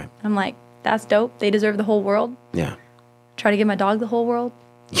you. Right. I'm like, that's dope. They deserve the whole world. Yeah. Try to give my dog the whole world.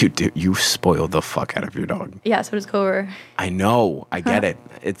 You do. You spoil the fuck out of your dog. Yeah, so does Clover. I know. I get it.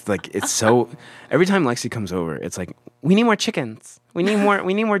 It's like, it's so, every time Lexi comes over, it's like, we need more chickens. We need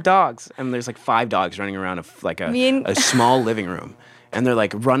more dogs. And there's like 5 dogs running around a small living room. And they're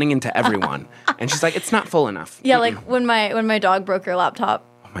like running into everyone. And she's like, it's not full enough. Yeah, like when my dog broke her laptop.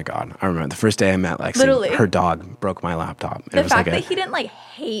 Oh my God. I remember the first day I met Lexi. Literally. Her dog broke my laptop. The fact that he didn't like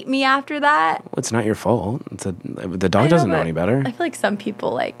hate me after that. Well, it's not your fault. The dog doesn't know any better. I feel like some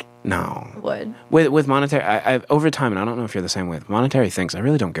people like would. With monetary, I over time, and I don't know if you're the same way with monetary things, I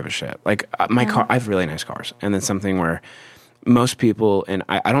really don't give a shit. Like my car, I have really nice cars. And it's something where most people, and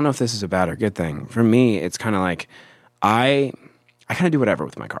I don't know if this is a bad or good thing. For me, it's kind of like I kind of do whatever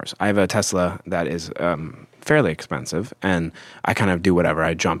with my cars. I have a Tesla that is fairly expensive, and I kind of do whatever.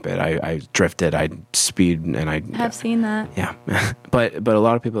 I jump it, I drift it, I speed, and I have seen that. Yeah, but a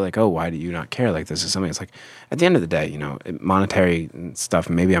lot of people are like, oh, why do you not care? Like this is something. It's like at the end of the day, monetary stuff.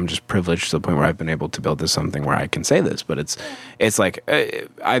 Maybe I'm just privileged to the point where I've been able to build this something where I can say this. But it's like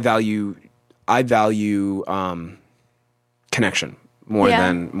I value connection more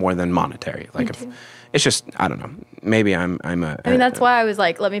than monetary. Like if it's just, I don't know. Maybe I mean, that's why I was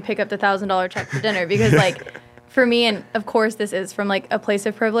like, let me pick up the $1,000 check for dinner, because like for me, and of course this is from like a place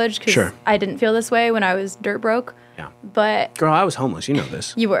of privilege, because I didn't feel this way when I was dirt broke. Yeah. But girl, I was homeless. You know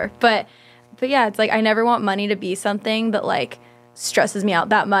this. You were, but yeah, it's like I never want money to be something that like stresses me out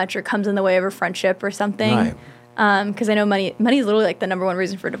that much or comes in the way of a friendship or something. Right. Because I know money is literally like the number one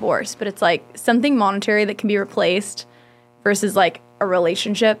reason for divorce, but it's like something monetary that can be replaced versus like a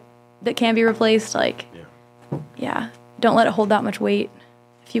relationship that can be replaced. Like, yeah, don't let it hold that much weight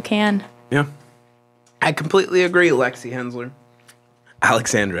if you can. Yeah, I completely agree, Lexi Hensler.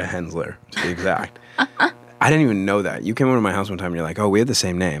 Alexandra Hensler, to be exact. I didn't even know that. You came over to my house one time and you're like, oh, we had the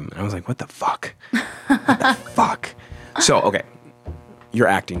same name. And I was like, what the fuck? What the fuck? So, okay, your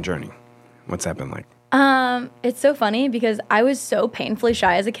acting journey. What's that been like? It's so funny because I was so painfully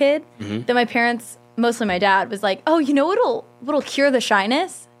shy as a kid that my parents, mostly my dad, was like, oh, you know what'll cure the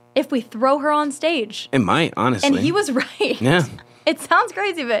shyness? If we throw her on stage. It might, honestly. And he was right. Yeah. It sounds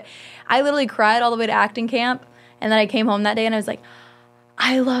crazy, but I literally cried all the way to acting camp. And then I came home that day and I was like,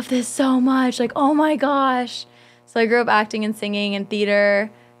 I love this so much. Like, oh my gosh. So I grew up acting and singing and theater.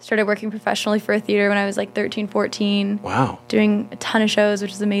 Started working professionally for a theater when I was like 13, 14. Wow. Doing a ton of shows,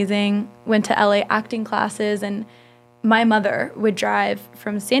 which is amazing. Went to LA acting classes. And my mother would drive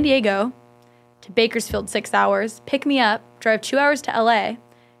from San Diego to Bakersfield 6 hours, pick me up, drive 2 hours to LA,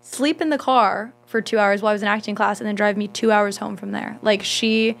 sleep in the car for 2 hours while I was in acting class, and then drive me 2 hours home from there. Like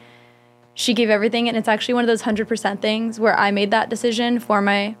she gave everything, and it's actually one of those 100% things where I made that decision for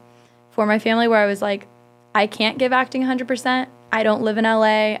my family, where I was like, I can't give acting 100%. I don't live in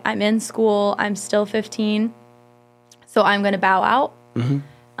LA. I'm in school. I'm still 15, so I'm going to bow out. Mm-hmm.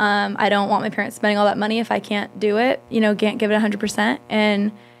 I don't want my parents spending all that money if I can't do it. Can't give it 100%.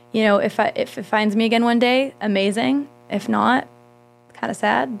 And if it finds me again one day, amazing. If not, kind of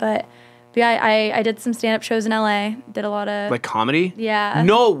sad, but yeah, I did some stand-up shows in LA. Did a lot of like comedy. Yeah.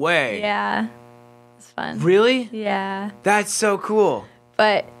 No way. Yeah, it's fun. Really? Yeah. That's so cool.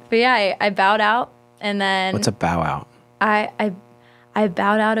 But yeah, I bowed out, and then what's a bow out? I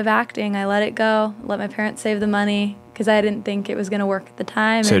bowed out of acting. I let it go. Let my parents save the money because I didn't think it was going to work at the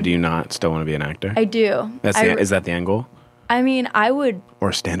time. So do you not still want to be an actor? I do. Is that the end goal? I mean, I would. Or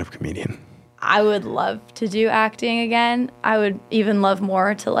a stand-up comedian. I would love to do acting again. I would even love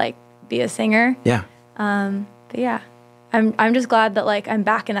more to like be a singer. Yeah. But yeah, I'm just glad that like I'm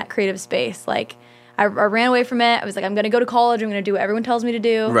back in that creative space. Like I ran away from it. I was like, I'm going to go to college. I'm going to do what everyone tells me to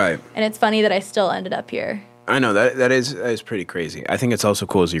do. Right. And it's funny that I still ended up here. I know that is pretty crazy. I think it's also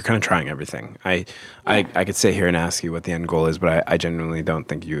cool is you're kind of trying everything. I could sit here and ask you what the end goal is, but I genuinely don't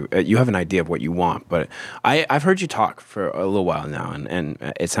think you have an idea of what you want. But I've heard you talk for a little while now, and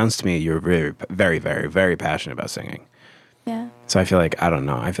it sounds to me you're very, very, very, very passionate about singing. Yeah. So I feel like, I don't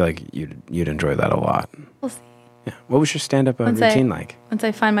know, I feel like you'd enjoy that a lot. We'll see. Yeah. What was your stand-up routine like? Once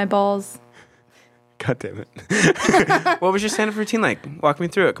I find my balls. God damn it. What was your stand-up routine like? Walk me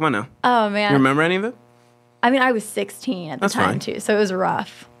through it. Come on now. Oh, man. You remember any of it? I mean, I was 16 at the time, too, so it was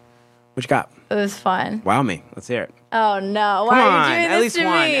rough. What you got? It was fun. Wow me. Let's hear it. Oh, no. Why are you doing this to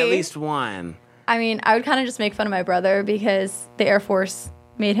me? At least one. I mean, I would kind of just make fun of my brother because the Air Force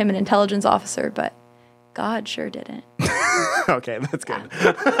made him an intelligence officer, but God sure didn't. Okay, that's good. Is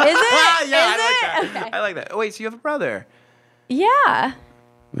it? Yeah, Is I like that. Okay. I like that. Oh, wait, so you have a brother? Yeah.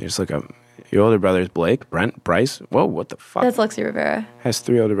 Let me just look up. Your older brother is Blake, Brent, Bryce. Whoa, what the fuck? That's Lexi Rivera. Has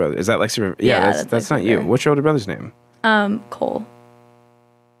 3 older brothers. Is that Lexi Rivera? Yeah, that's not you. What's your older brother's name? Cole.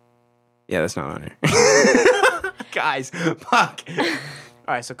 Yeah, that's not on here. Guys, fuck. All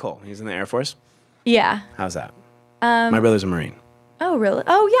All right, so Cole, he's in the Air Force. Yeah. How's that? My brother's a Marine. Oh, really?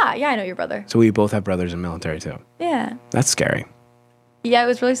 Oh, yeah. Yeah, I know your brother. So we both have brothers in military too. Yeah. That's scary. Yeah, it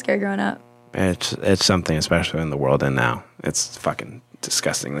was really scary growing up. It's something, especially in the world in now. It's fucking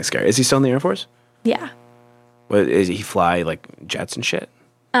disgustingly scary. Is he still in the Air Force? Yeah. What, is he fly like jets and shit?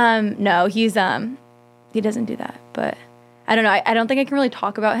 No, he doesn't do that. But I don't know. I don't think I can really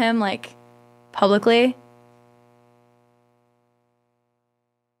talk about him like publicly.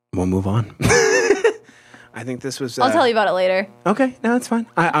 We'll move on. I think this was. I'll tell you about it later. Okay, no, that's fine.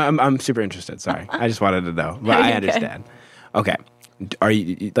 I'm super interested. Sorry, I just wanted to know, but I understand. Okay, are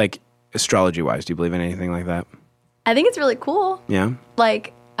you like astrology wise? Do you believe in anything like that? I think it's really cool. Yeah.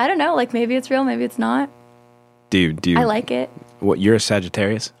 Like I don't know. Like maybe it's real, maybe it's not. Do you? I like it. What? You're a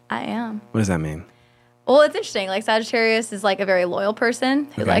Sagittarius? I am. What does that mean? Well, it's interesting. Like Sagittarius is like a very loyal person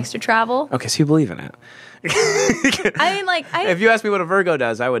who likes to travel. Okay, so you believe in it. I mean, like, if you ask me what a Virgo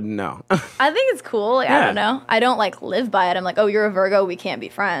does, I wouldn't know. I think it's cool. Like, Yeah. I don't know. I don't like live by it. I'm like, oh, you're a Virgo, we can't be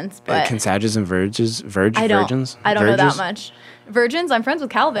friends. But Can Sages and Virgins? I don't know that much. Virgins, I'm friends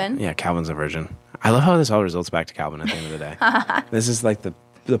with Calvin. Yeah, Calvin's a virgin. I love how this all results back to Calvin at the end of the day. This is like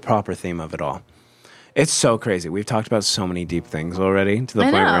the proper theme of it all. It's so crazy. We've talked about so many deep things already to the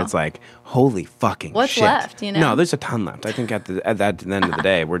point where it's like, holy fucking What's shit. left, you know? No, there's a ton left. I think at the end of the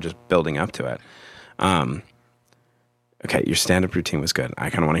day, we're just building up to it. Okay, your stand-up routine was good.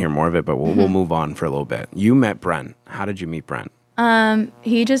 I kind of want to hear more of it, but we'll move on for a little bit. You met Brent. How did you meet Brent?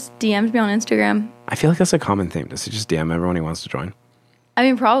 He just DM'd me on Instagram. I feel like that's a common theme. Does he just DM everyone he wants to join? I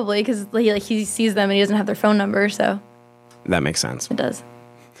mean, probably, because he sees them and he doesn't have their phone number, so. That makes sense. It does.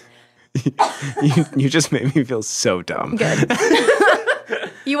 You just made me feel so dumb. Good.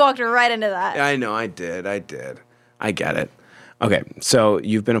 You walked right into that. I know, I did. I get it. Okay, so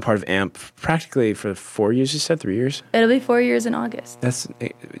you've been a part of AMP practically for 4 years, you said? 3 years? It'll be 4 years in August.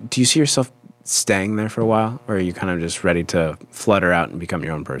 Do you see yourself staying there for a while? Or are you kind of just ready to flutter out and become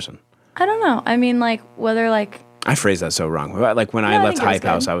your own person? I don't know. I mean, like, whether, like... I phrased that so wrong. Like, when I left Hype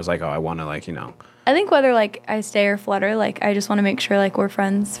House, I was like, oh, I want to, like, you know... I think whether, like, I stay or flutter, like, I just want to make sure, like, we're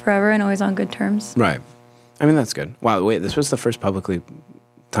friends forever and always on good terms. Right. I mean, that's good. Wow, wait, this was the first publicly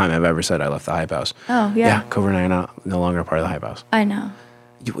time I've ever said I left the Hype House. Oh, yeah. Yeah, Cobra and I are no longer a part of the Hype House. I know.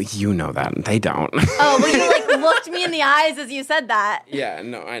 You know that. They don't. Oh, well, you, like, looked me in the eyes as you said that. Yeah,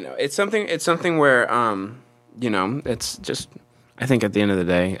 no, I know. It's something where, you know, it's just... I think at the end of the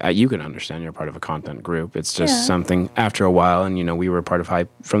day, you can understand you're part of a content group. It's just something after a while, and, you know, we were part of Hype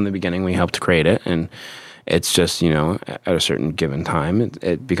from the beginning. We helped create it, and it's just, you know, at a certain given time,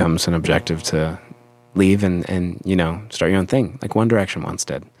 it becomes an objective to leave and, you know, start your own thing, like One Direction once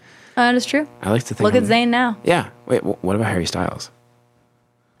did. That is true. I like to think... Look at Zayn now. Yeah. Wait, what about Harry Styles?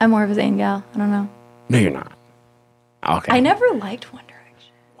 I'm more of a Zayn gal. I don't know. No, you're not. Okay. I never liked One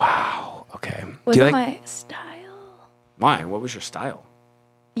Direction. Wow. Okay. Wasn't my style. Why? What was your style?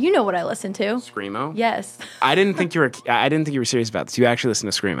 You know what I listen to. Screamo? Yes. I didn't think you were serious about this. You actually listen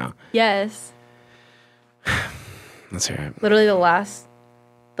to Screamo. Yes. Let's hear it. Literally the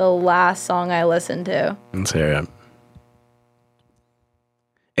last song I listened to. Let's hear it.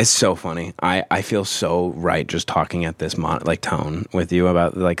 It's so funny. I feel so right just talking at this tone with you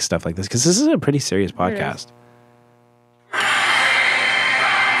about like stuff like this, because this is a pretty serious podcast.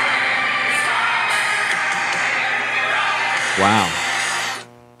 Wow.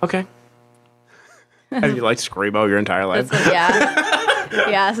 Okay. Have you liked Screamo your entire life?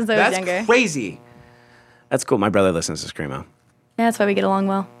 Yeah, since I was younger. That's crazy. That's cool. My brother listens to Screamo. Yeah, that's why we get along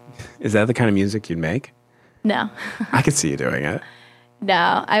well. Is that the kind of music you'd make? No. I could see you doing it.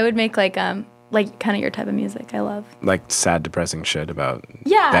 No, I would make like kind of your type of music. I love. Like sad, depressing shit about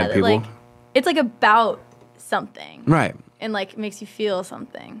dead people? Like it's like about something. Right. And like makes you feel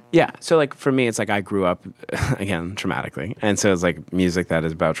something. Yeah. So like for me, it's like I grew up again traumatically, and so it's like music that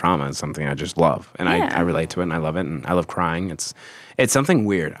is about trauma is something I just love, and I relate to it, and I love it, and I love crying. It's something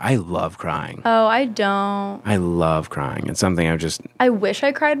weird. I love crying. Oh, I don't. I love crying. It's something I wish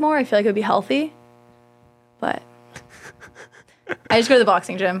I cried more. I feel like it would be healthy, but I just go to the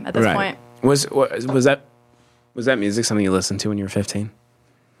boxing gym at this point. Was that music something you listened to when you were 15?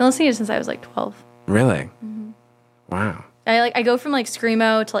 I've been listening to it since I was like 12. Really? Mm-hmm. Wow. I go from like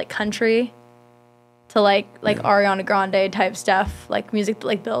screamo to like country to like Ariana Grande type stuff, like music that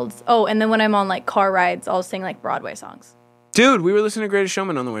like builds. Oh, and then when I'm on like car rides, I'll sing like Broadway songs. Dude, we were listening to Greatest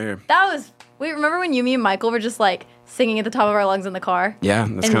Showman on the way here. Wait, remember when me and Michael were just like singing at the top of our lungs in the car? Yeah,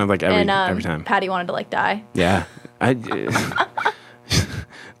 that's kind of like every time. Patty wanted to like die. Yeah.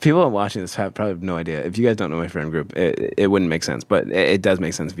 People watching this probably have no idea. If you guys don't know my friend group, it wouldn't make sense. But it does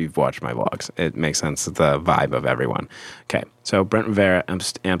make sense if you've watched my vlogs. It makes sense, the vibe of everyone. Okay, so Brent Rivera,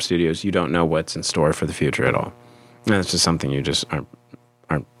 Amp Studios, you don't know what's in store for the future at all. And it's just something you just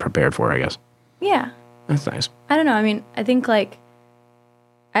aren't prepared for, I guess. Yeah. That's nice. I don't know. I mean, I think I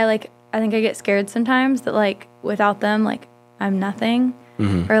think I get scared sometimes that like without them, like I'm nothing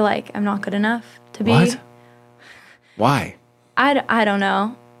or like I'm not good enough to be. What? Why? I don't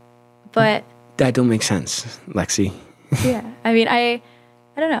know. But that don't make sense, Lexi. Yeah. I mean, I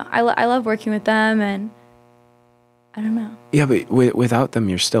don't know. I love working with them and I don't know. Yeah, but without them,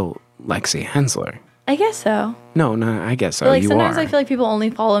 you're still Lexi Hensler. I guess so. No, I guess so. But like you sometimes are. I feel like people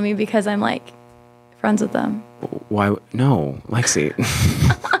only follow me because I'm like friends with them. Why? No, Lexi.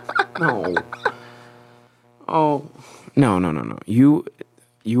 No. Oh, no.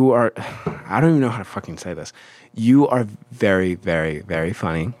 You are. I don't even know how to fucking say this. You are very, very, very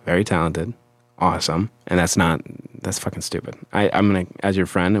funny, very talented, awesome, and that's fucking stupid. I'm gonna, as your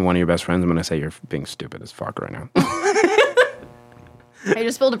friend and one of your best friends, I'm gonna say you're being stupid as fuck right now. I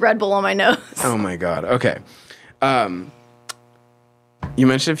just spilled a Red Bull on my nose. Oh my god. Okay. You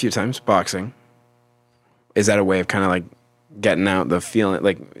mentioned a few times boxing. Is that a way of kind of like getting out the feeling,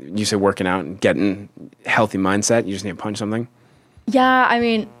 like you said, working out and getting healthy mindset? You just need to punch something? Yeah, I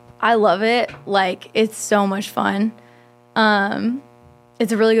mean, I love it. Like, it's so much fun.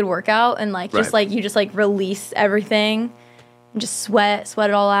 It's a really good workout, and like just like you just like release everything and just sweat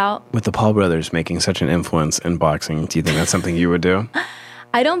it all out. With the Paul brothers making such an influence in boxing, do you think that's something you would do?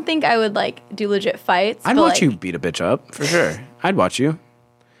 I don't think I would like do legit fights. I'd but, watch like, you beat a bitch up for sure. I'd watch you.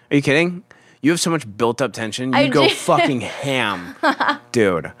 Are you kidding? You have so much built up tension. You'd go fucking ham,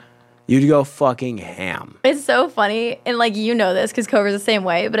 dude. You'd go fucking ham. It's so funny, and like you know this because Cover's the same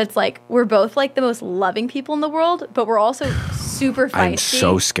way. But it's like we're both like the most loving people in the world, but we're also super feisty. I'm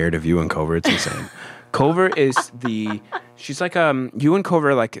so scared of you and Cover. It's insane. Cover is she's like you and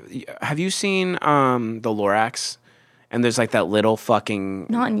Cover, like, have you seen the Lorax? And there's like that little fucking,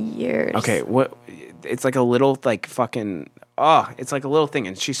 not in years. Okay, what? It's like a little like fucking. It's like a little thing,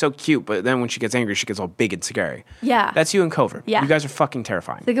 and she's so cute, but then when she gets angry, she gets all big and scary. Yeah. That's you and Cover. Yeah. You guys are fucking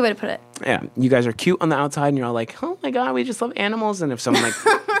terrifying. It's a good way to put it. Yeah. You guys are cute on the outside, and you're all like, oh my God, we just love animals. And if someone like,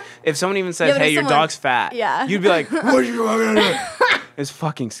 if someone even says, hey, your dog's fat, yeah, you'd be like, what are you fucking doing? It's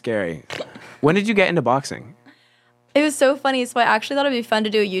fucking scary. When did you get into boxing? It was so funny. So I actually thought it'd be fun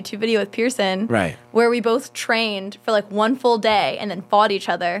to do a YouTube video with Pearson. Right. Where we both trained for like one full day and then fought each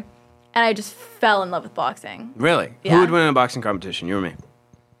other. And I just fell in love with boxing. Really? Yeah. Who would win in a boxing competition? You or me?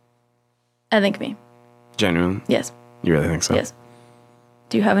 I think me. Genuinely? Yes. You really think so? Yes.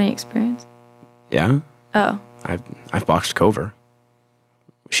 Do you have any experience? Yeah. Oh. I've boxed Cover.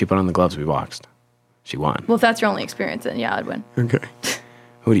 She put on the gloves, we boxed. She won. Well, if that's your only experience, then yeah, I'd win. Okay.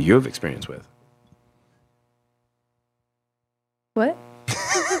 Who do you have experience with? What?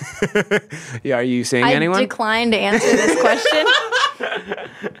 Yeah, are you saying anyone? I decline to answer this question.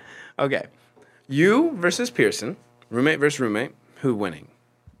 Okay. You versus Pearson. Roommate versus roommate. Who winning?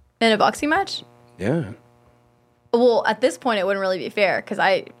 In a boxing match? Yeah. Well, at this point, it wouldn't really be fair because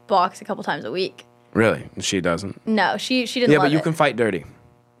I box a couple times a week. Really? She doesn't? No, she didn't Yeah, love but you it. can fight dirty.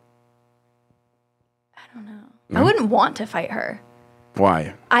 I don't know. No? I wouldn't want to fight her.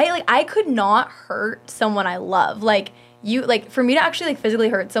 Why? I could not hurt someone I love. Like, for me to actually, like, physically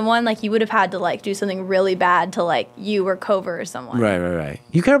hurt someone, like, you would have had to, like, do something really bad to, like, you or Cover or someone. Right.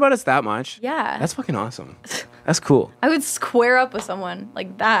 You care about us that much? Yeah. That's fucking awesome. That's cool. I would square up with someone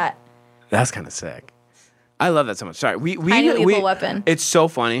like that. That's kind of sick. I love that so much. Sorry, we lethal weapon. It's so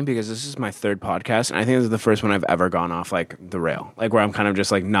funny because this is my third podcast, and I think this is the first one I've ever gone off like the rail, like where I'm kind of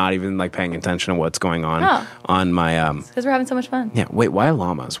just like not even like paying attention to what's going on on my. Because we're having so much fun. Yeah. Wait. Why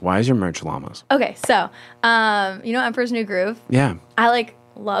llamas? Why is your merch llamas? Okay, so you know Emperor's New Groove. Yeah. I like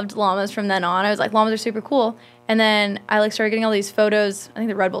loved llamas from then on. I was like, llamas are super cool. And then I like started getting all these photos. I think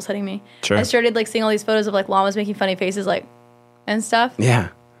the Red Bull's hitting me. Sure. I started like seeing all these photos of like llamas making funny faces, like, and stuff. Yeah.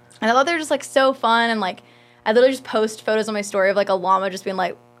 And I thought they were just like so fun, and like I literally just post photos on my story of like a llama just being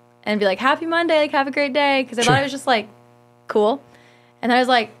like, and be like, happy Monday, like have a great day, because I thought it was just like cool. And then I was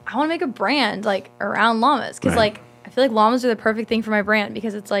like, I want to make a brand like around llamas, because like I feel like llamas are the perfect thing for my brand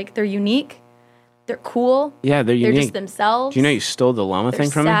because it's like they're unique, they're cool, Yeah, they're unique. they're just themselves. Do you know you stole the llama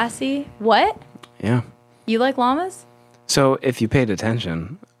thing from me? Sassy. What? Yeah. You like llamas? So if you paid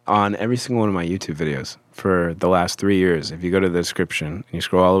attention on every single one of my YouTube videos for the last 3 years, if you go to the description and you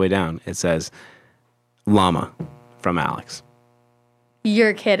scroll all the way down, it says llama from Alex.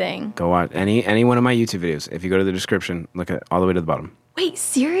 You're kidding. Go watch any one of my YouTube videos. If you go to the description, look at all the way to the bottom. Wait,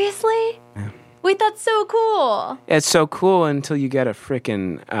 seriously? Yeah. Wait, that's so cool. It's so cool until you get a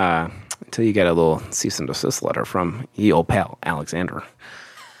freaking, until you get a little cease and desist letter from ye old pal, Alexander.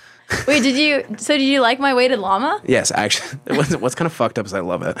 Wait, did you like my weighted llama? Yes, actually. What's kind of fucked up is I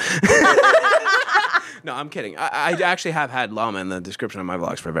love it. No, I'm kidding. I actually have had llama in the description of my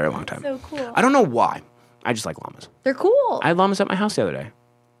vlogs for a very long time. So cool. I don't know why. I just like llamas. They're cool. I had llamas at my house the other day.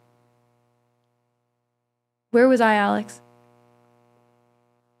 Where was I, Alex?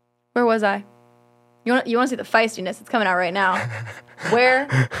 Where was I? You want to see the feistiness? It's coming out right now. Where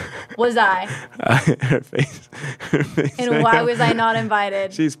was I? Her face. And why was I not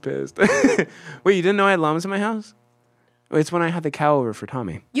invited? She's pissed. Wait, you didn't know I had llamas in my house? It's when I had the cow over for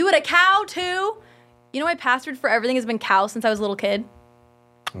Tommy. You had a cow too? You know my password for everything has been cow since I was a little kid?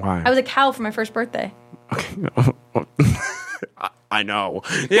 Why? I was a cow for my first birthday. Okay. I know.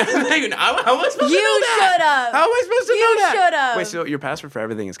 Yeah, how am I supposed to know that? You should have. How am I supposed to know that? You should have. Wait, so your password for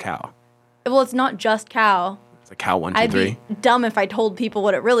everything is cow? Well, it's not just cow. It's a cow 1, 2, I'd 3. be dumb if I told people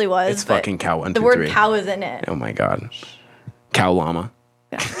what it really was. It's fucking cow 1, 2, 3. The word cow is in it. Oh my god. Cow llama.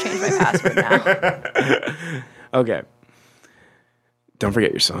 I'm gonna change my password now. Okay. Don't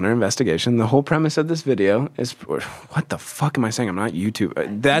forget, you're still under investigation. The whole premise of this video is... What the fuck am I saying? I'm not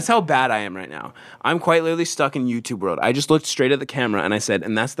YouTube. That's how bad I am right now. I'm quite literally stuck in YouTube world. I just looked straight at the camera and I said,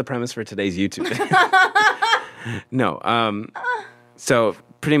 and that's the premise for today's YouTube video. No. So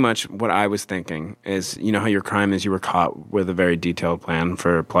pretty much what I was thinking is, you know how your crime is you were caught with a very detailed plan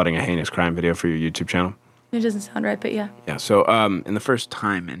for plotting a heinous crime video for your YouTube channel? It doesn't sound right, but yeah. Yeah. So in the first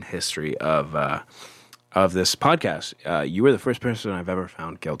time in history of this podcast, you were the first person I've ever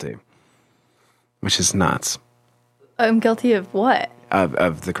found guilty, which is nuts. I'm guilty of what?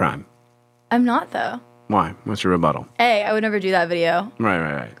 Of the crime. I'm not, though. Why? What's your rebuttal? A, I would never do that video.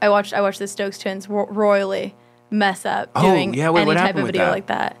 Right. I watched the Stokes twins royally mess up doing any type of video like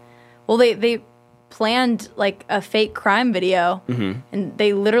that. Well, they planned like a fake crime video, and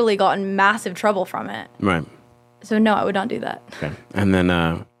they literally got in massive trouble from it. Right. So no, I would not do that. Okay. And then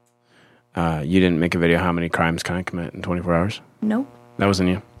you didn't make a video how many crimes can I commit in 24 hours? Nope. That wasn't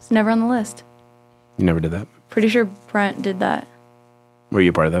you? It's never on the list. You never did that? Pretty sure Brent did that. Were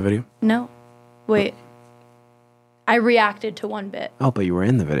you part of that video? No. Wait. I reacted to one bit. Oh, but you were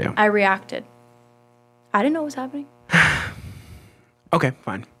in the video. I reacted. I didn't know what was happening. Okay,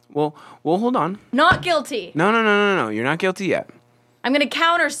 fine. Well, hold on. Not guilty. No. You're not guilty yet. I'm going to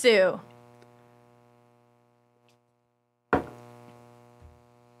countersue.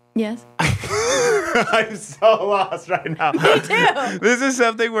 Yes. I'm so lost right now. Me too. This is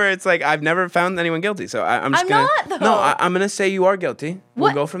something where it's like I've never found anyone guilty, so I'm just gonna. not, though. No, I'm gonna say you are guilty.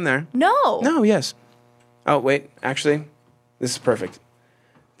 What? We'll go from there. No. No, yes. Oh wait, actually, this is perfect.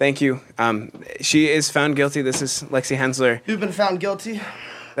 Thank you. She is found guilty. This is Lexi Hensler. You've been found guilty.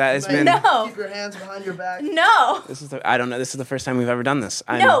 That has been. No. Keep your hands behind your back. No. This is I don't know. This is the first time we've ever done this.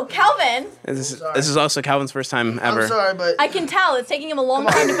 No, Calvin. This is also Calvin's first time ever. I'm sorry, but I can tell. It's taking him a long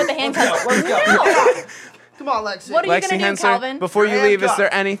time to put the handcuffs on. let's go. No. Come on, Lexi. What are you Lexi going to do, Hensler, Calvin? before you Your leave, is handcuff.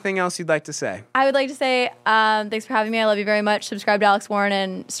 there anything else you'd like to say? I would like to say thanks for having me. I love you very much. Subscribe to Alex Warren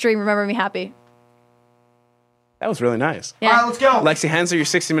and stream Remember Me Happy. That was really nice. Yeah. All right, let's go. Lexi Hensler, you're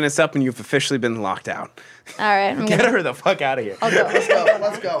 60 minutes up and you've officially been locked out. All right. Get her the fuck out of here. I'll go. Let's go.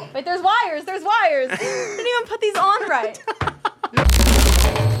 Let's go. Wait, there's wires. There's wires. I didn't even put these on right.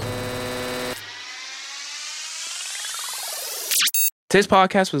 Today's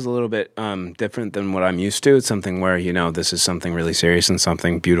podcast was a little bit different than what I'm used to. It's something where, this is something really serious and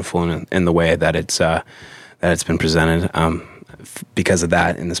something beautiful in the way that it's been presented. Because of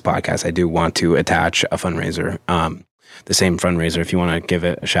that, in this podcast, I do want to attach a fundraiser, the same fundraiser. If you want to give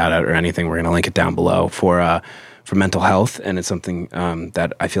it a shout out or anything, we're going to link it down below for mental health. And it's something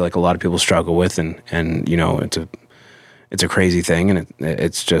that I feel like a lot of people struggle with. And it's a crazy thing. And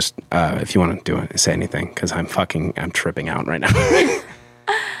it's just, if you want to do it, say anything, because I'm tripping out right now.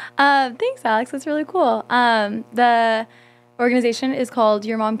 Thanks, Alex. That's really cool. The organization is called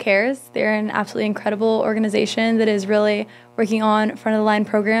Your Mom Cares. They're an absolutely incredible organization that is really working on front-of-the-line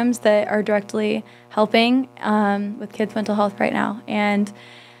programs that are directly helping with kids' mental health right now. And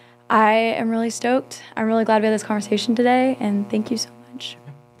I am really stoked. I'm really glad we had this conversation today, and thank you so much.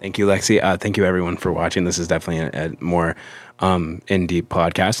 Thank you, Lexi. Thank you, everyone, for watching. This is definitely a more in-deep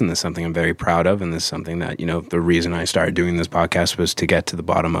podcast, and this is something I'm very proud of, and this is something that, the reason I started doing this podcast was to get to the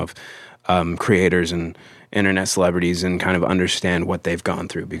bottom of creators and internet celebrities and kind of understand what they've gone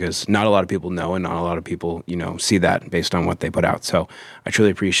through, because not a lot of people know and not a lot of people, see that based on what they put out. So I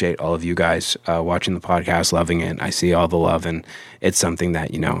truly appreciate all of you guys watching the podcast, loving it. I see all the love, and it's something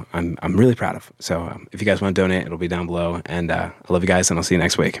that, I'm really proud of. So if you guys want to donate, it'll be down below. And I love you guys, and I'll see you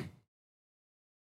next week.